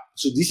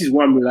 so this is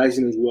what I'm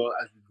realizing as well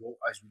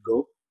as we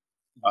go.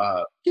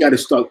 You got to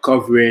start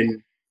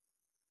covering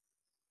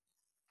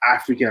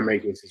African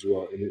Americans as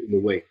well in a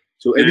way.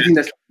 So everything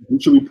that's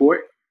neutral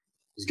report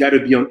has got to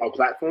be on our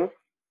platform.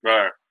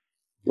 Right.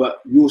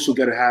 But you also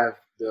got to have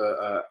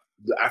the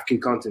African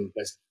content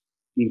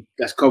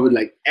that's covered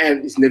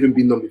and it's never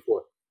been done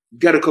before. You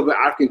got to cover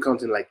African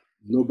content like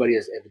nobody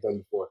has ever done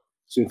before.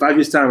 So in 5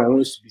 years' time, I want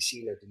us to be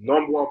seen as the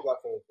number one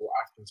platform for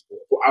African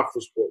sport, for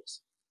Afro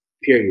sports.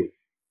 Period.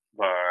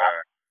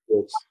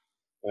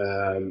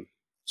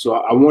 So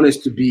I want us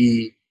to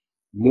be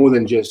more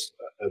than just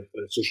a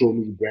social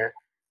media brand.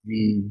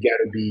 We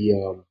gotta be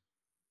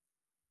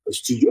a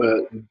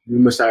studio. We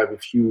must have a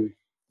few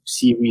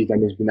series that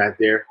must be out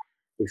there,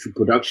 a few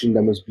production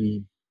that must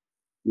be,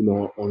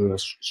 on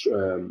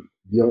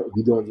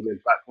video on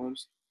demand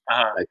platforms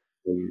like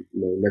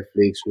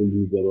Netflix,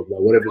 Hulu, blah blah blah,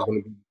 whatever it's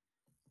gonna be.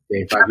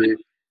 In 5 years.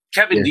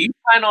 Kevin, do you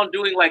plan on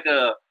doing like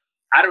a?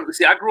 I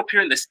grew up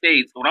here in the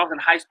States. When I was in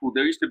high school,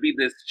 there used to be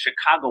this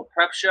Chicago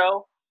prep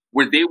show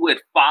where they would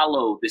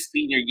follow the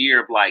senior year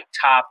of like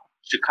top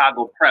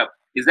Chicago prep.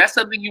 Is that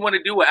something you want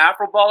to do with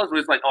AfroBallers? Where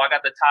it's like, I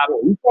got the top. Yeah,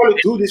 we want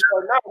to do this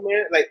right now,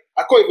 man. Like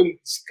I can't even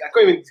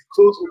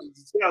close with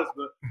the details,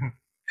 but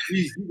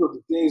these are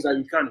the things that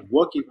we kind of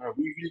working on.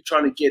 We really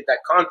trying to get that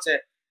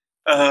content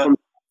from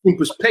in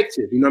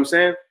perspective. You know what I'm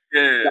saying?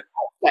 Yeah.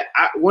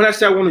 When I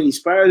say I want to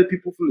inspire the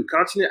people from the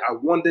continent, I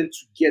want them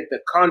to get the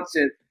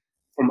content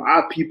from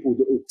our people,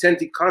 the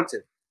authentic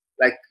content.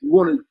 Like you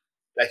want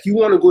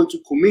to go into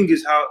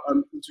Kuminga's house,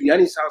 into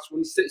Yanni's house when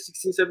he's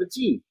 16,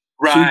 17.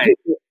 Right.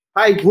 So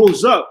how he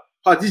grows up,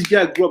 how this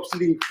guy grew up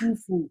eating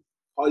fufu,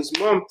 how his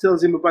mom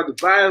tells him about the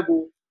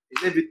Bible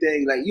and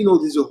everything. Like,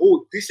 there's a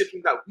whole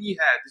discipline that we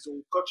have, there's a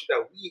whole culture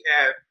that we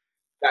have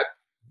that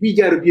we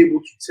got to be able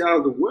to tell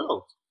the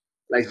world.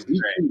 Like,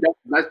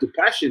 that's the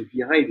passion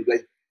behind it.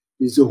 Like,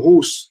 there's a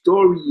whole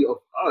story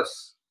of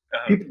us.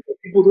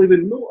 People don't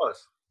even know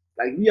us.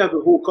 Like, we have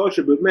a whole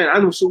culture, but man, I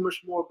know so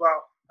much more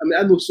about,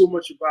 I know so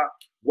much about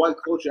white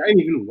culture. I ain't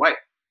even white.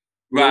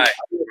 Right.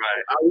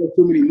 I watch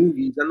so many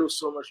movies. I know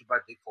so much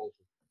about their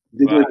culture.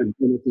 They don't even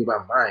know anything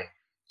about mine.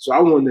 So I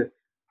want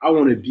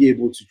to be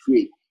able to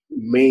create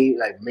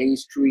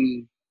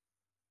mainstream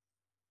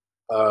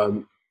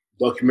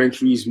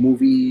documentaries,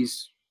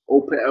 movies,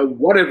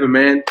 whatever,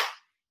 man.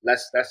 That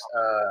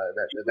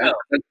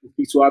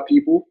speak to our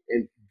people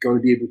and going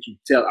to be able to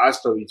tell our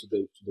story to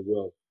the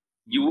world.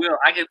 You will.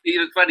 I can see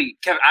it's funny,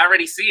 Kevin. I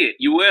already see it.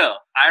 You will.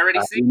 I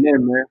already see it.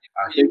 Man.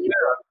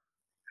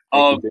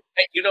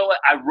 You know what?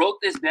 I wrote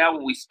this down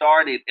when we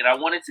started, and I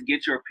wanted to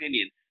get your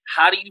opinion.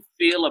 How do you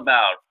feel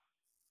about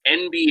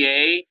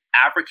NBA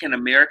African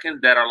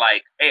Americans that are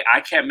like, hey,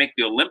 I can't make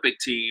the Olympic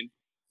team.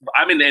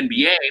 I'm in the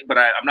NBA, but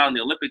I'm not on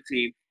the Olympic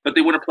team, but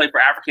they want to play for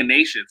African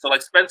nations. So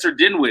like Spencer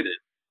Dinwiddie,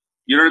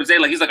 you know what I'm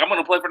saying? Like he's like, I'm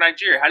going to play for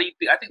Nigeria. How do you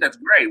think? I think that's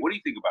great. What do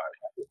you think about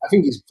it? I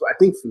think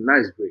for now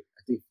it's great.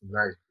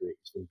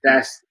 It's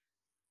fantastic.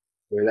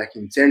 Where like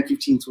in 10,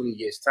 15, 20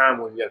 years time,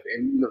 when you have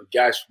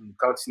guys from the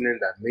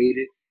continent that made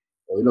it,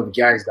 or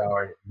guys that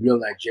are real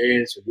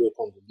Nigerians or real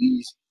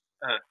Congolese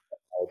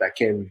that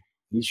can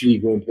literally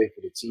go and play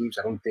for the teams,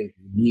 I don't think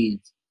we need.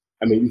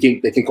 I mean,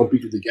 they can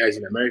compete with the guys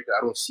in America.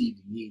 I don't see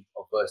the need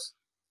of us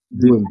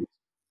doing this.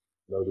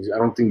 I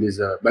don't think there's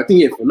a. But I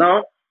think for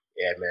now,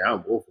 yeah, man,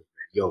 I'm over it, man.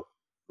 Yo,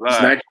 this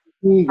Nigerian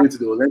team went to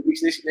the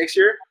Olympics next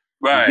year.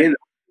 Right. Again,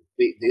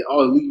 they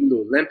all leaving the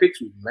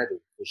Olympics with medal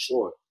for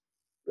sure.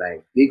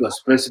 Like they got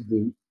Spencer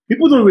Dinwiddie.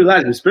 People don't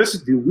realize that Spencer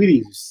Dinwiddie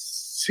is a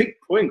sick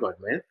point guard,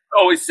 man.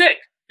 Oh, he's sick.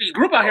 He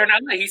grew up out here in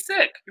LA. He's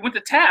sick. He went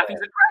to TAF.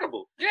 He's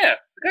incredible. Yeah,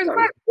 the guy's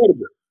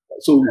incredible.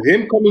 So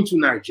him coming to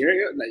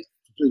Nigeria, like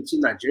to play Team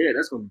Nigeria,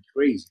 that's gonna be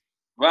crazy.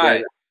 Right.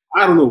 Like,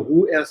 I don't know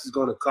who else is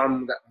gonna come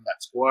on that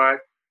squad,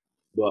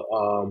 but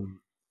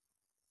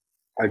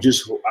I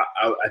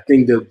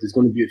think that there's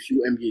gonna be a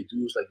few NBA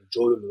dudes like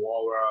Jordan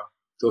Nwora,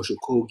 Joshua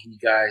Kogi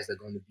guys that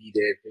are gonna be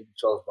there. Maybe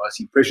Charles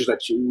Barkley, Precious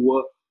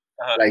Achiuwa.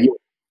 Like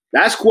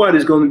that squad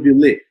is gonna be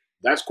lit.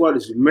 That squad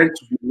is meant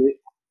to be lit.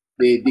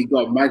 They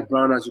got Mike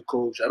Brown as a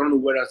coach. I don't know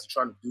what else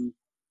they're trying to do,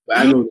 but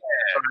I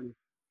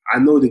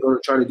know they're gonna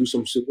try to do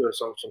some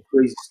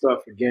crazy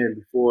stuff again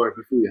before it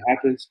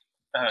happens.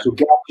 So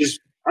guys,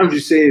 I'm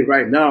just saying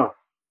right now,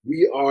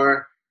 we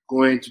are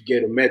going to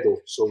get a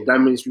medal. So that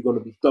means we're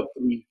gonna be top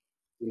 3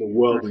 in the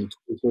world in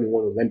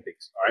 2021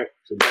 Olympics. All right.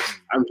 So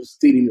I'm just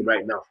stating it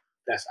right now.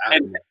 That's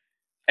happening.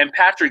 And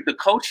Patrick, the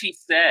coach, he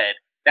said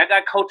that guy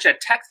coached at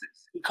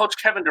Texas. He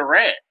coached Kevin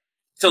Durant.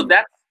 So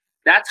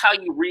that's how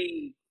you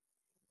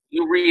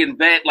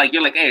reinvent. Like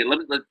you're like, hey,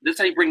 this is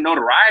how you bring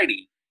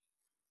notoriety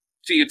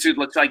to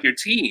look like your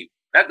team.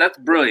 That's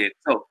brilliant.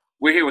 So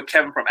we're here with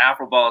Kevin from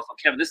AfroBallers. So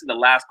Kevin, this is the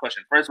last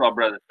question. First of all,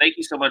 brother, thank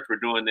you so much for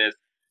doing this.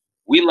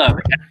 We love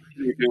everything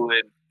you're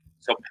doing.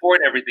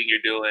 Support everything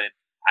you're doing.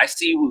 I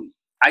see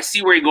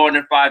where you're going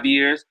in 5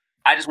 years.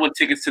 I just want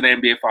tickets to the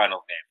NBA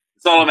Finals game.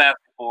 That's all I'm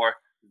asking for.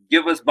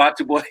 Give us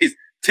Bantu Boyz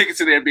tickets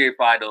to the NBA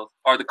Finals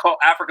or the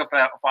Africa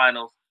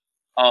Finals.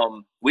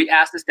 We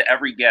ask this to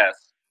every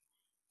guest.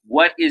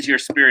 What is your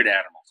spirit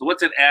animal? So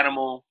what's an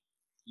animal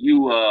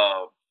you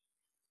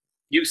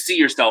see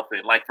yourself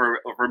in? Like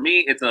for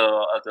me, it's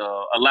a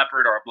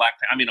leopard or a black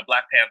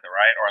panther,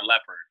 right? Or a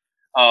leopard.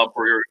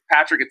 For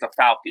Patrick, it's a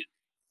falcon,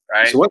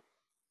 right? So what?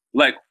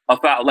 Like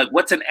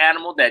what's an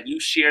animal that you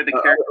share the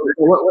character?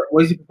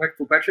 What is he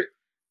for Patrick?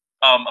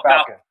 A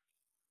falcon.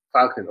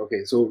 Falcon.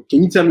 Okay, so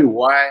can you tell me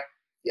why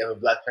you have a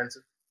black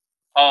panther?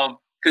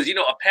 Because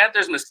a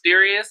panther's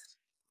mysterious.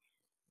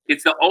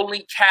 It's the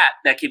only cat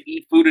that can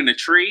eat food in a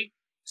tree,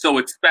 So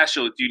it's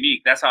special, it's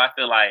unique. That's how I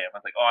feel I am. I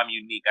was like, oh, I'm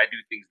unique. I do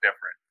things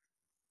different.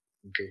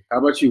 Okay. How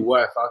about you?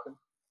 Why Falcon?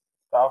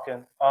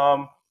 Falcon.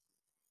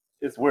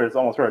 It's weird. It's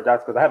almost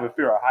paradoxical because I have a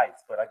fear of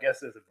heights, but I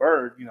guess as a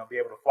bird, you know, be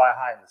able to fly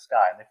high in the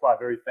sky, and they fly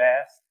very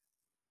fast.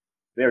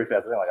 Very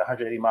fast. They're like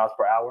 180 miles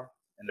per hour,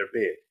 and they're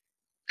big.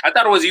 I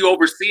thought it was you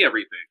oversee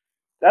everything.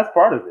 That's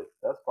part of it.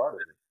 That's part of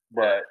it.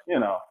 But, you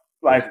know,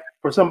 like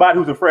for somebody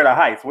who's afraid of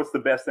heights, what's the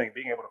best thing?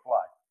 Being able to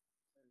fly.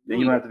 Then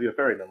you don't have to be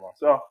afraid no more.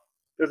 So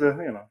there's a,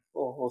 you know,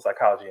 little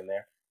psychology in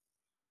there.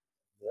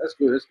 That's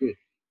good. That's good.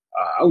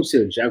 I would say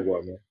a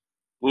jaguar, man.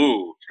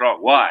 Ooh,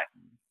 strong. Why?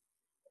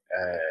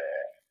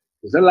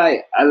 Because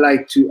I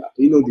like to,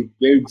 you know, the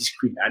very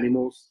discreet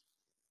animals.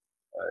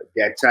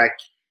 They attack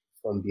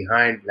from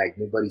behind, like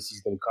nobody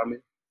sees them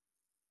coming.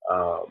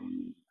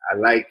 I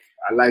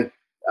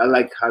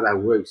like how that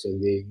works,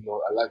 and they, you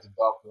know, I like the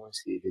dark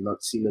ones. They're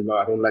not seen a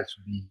lot. I don't like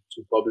to be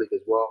too public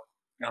as well.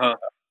 Uh-huh.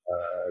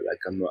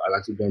 I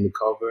like to be on the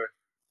cover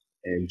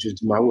and just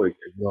do my work.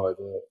 You know, I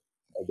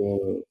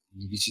don't.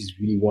 This is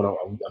really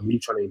I'm really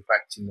trying to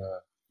impact in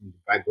the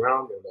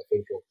background, and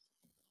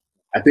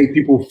I think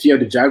people fear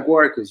the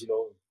jaguar because, you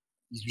know,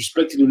 he's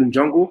respected in the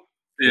jungle.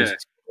 Yeah.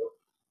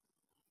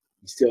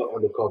 He's still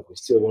on the cover.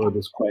 He's still one of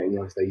those quiet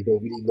ones that you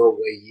don't really know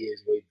where he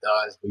is, what he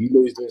does, but you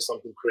know he's doing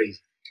something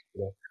crazy.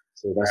 You know,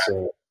 so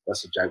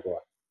that's a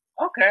jaguar.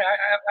 Okay,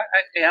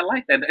 I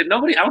like that. And I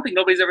don't think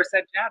nobody's ever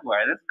said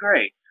jaguar. That's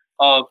great.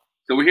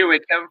 So we're here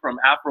with Kevin from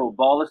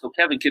AfroBallers. So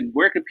Kevin,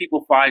 where can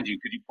people find you?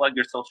 Could you plug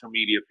your social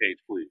media page,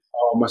 please?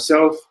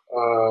 Myself.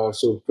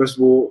 So first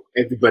of all,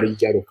 everybody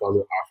gotta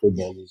follow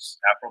AfroBallers.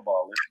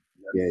 AfroBallers.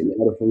 Yes. Yeah, you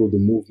gotta follow the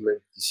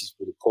movement. This is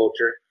for the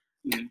culture.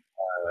 Mm-hmm.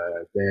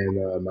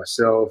 Then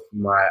myself,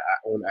 my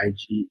own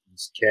IG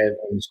is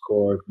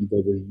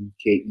Kev_BW,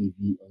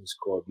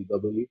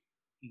 KEV_BW.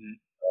 Mm-hmm.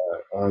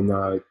 On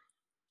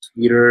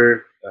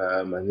Twitter,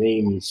 my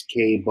name is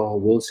Kevin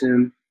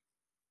Bahun-Wilson,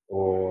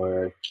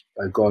 or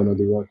I got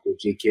another one called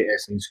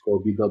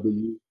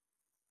JKS_BW.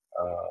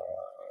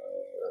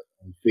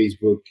 On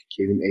Facebook,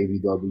 Kevin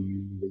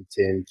ABW,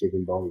 LinkedIn,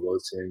 Kevin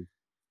Bahun-Wilson,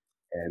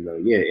 and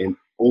and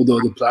all the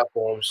other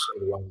platforms.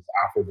 Otherwise,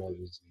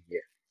 AfroBallers.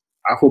 Yeah.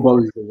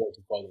 AfroBallers is the one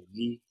to follow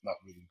me, not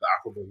really, but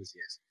AfroBallers,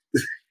 yes.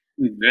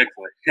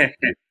 Excellent.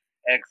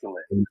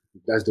 Excellent. And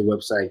that's the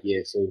website,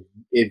 yeah. So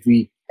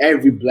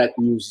every black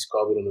news is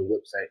covered on the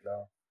website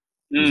now.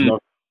 It's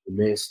not to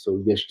miss, so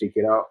you guys check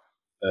it out.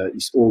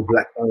 It's all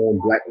black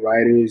owned, black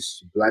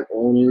writers, black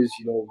owners,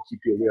 you know, keep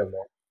it real,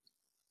 man.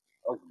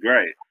 That's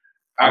great.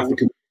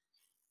 African.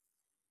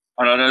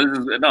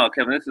 No,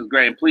 Kevin, this is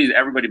great. And please,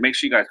 everybody, make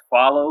sure you guys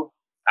follow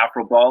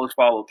AfroBallers,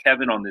 follow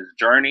Kevin on this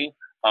journey.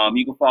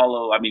 You can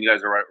follow, you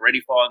guys are already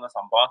following us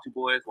on Bantu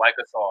Boyz, like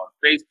us on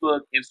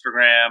Facebook,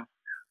 Instagram,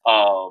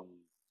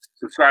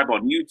 subscribe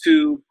on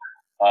YouTube,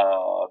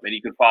 and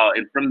you can follow,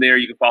 and from there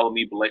you can follow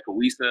me, Bantu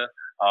Boyz.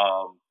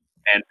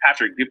 And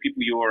Patrick, give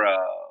people your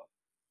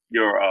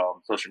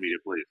social media,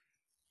 please.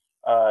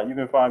 You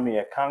can find me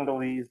at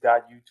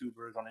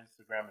Congolese.YouTubers on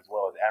Instagram, as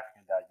well as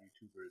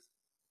African.YouTubers.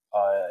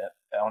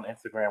 On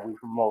Instagram, we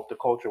promote the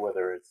culture,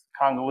 whether it's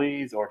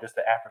Congolese or just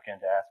the African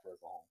diaspora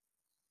as a whole.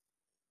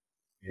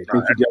 Yeah,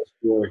 thank you guys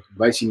for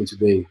inviting me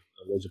today. It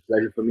was a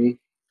pleasure for me.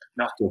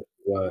 To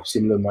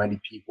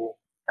similar-minded people.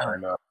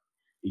 And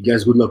you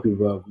guys, good luck with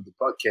the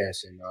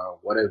podcast and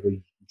whatever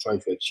you're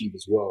trying to achieve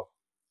as well.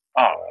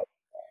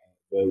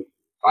 But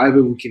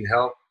however we can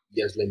help,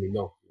 you guys let me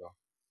know. You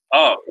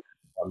know?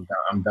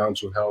 I'm down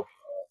to help.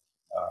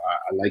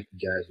 I like you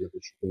guys, like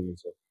what you're doing.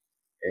 So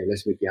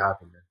let's make it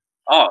happen, man.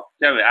 Oh,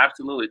 Kevin,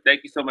 absolutely.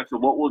 Thank you so much. So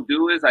what we'll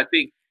do is, I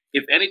think,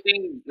 if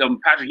anything,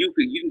 Patrick, you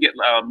can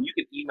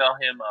email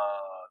him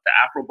the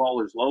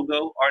AfroBallers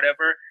logo or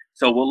whatever.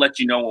 So we'll let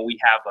you know when we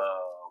have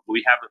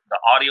the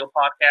audio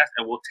podcast,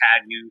 and we'll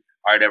tag you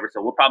or whatever.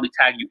 So we'll probably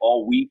tag you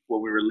all week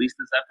when we release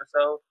this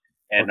episode.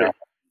 And okay.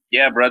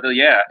 Yeah, brother,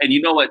 yeah. And you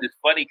know what? It's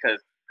funny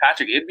because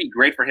Patrick, it'd be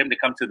great for him to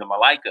come to the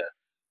Malika.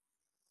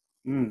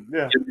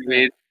 Yeah.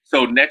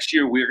 So next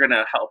year we're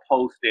gonna help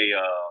host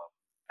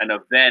an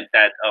event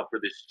that for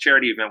this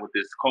charity event with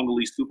this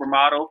Congolese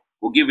supermodel.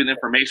 We'll give you the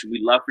information.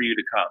 We'd love for you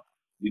to come.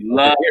 We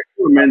love.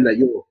 Man, that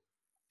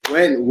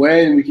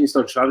when we can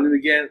start traveling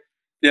again.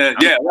 Right.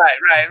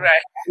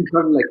 I'm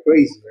traveling like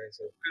crazy, man.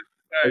 So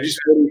I'm just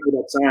waiting for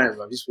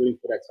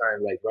that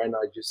time. Like right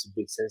now, it's just a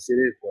bit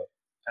sensitive, but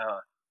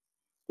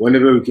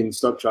whenever we can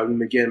start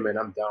traveling again, man,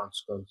 I'm down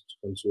to come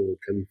to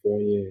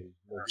California and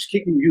just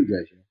kicking you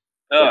guys. You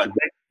know?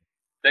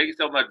 Thank you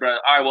so much, brother.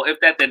 All right, well, if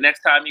that's the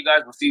next time, you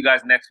guys, we'll see you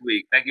guys next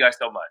week. Thank you guys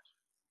so much.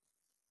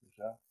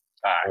 Sure.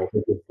 All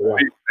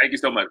right. Thank you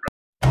so much, bro.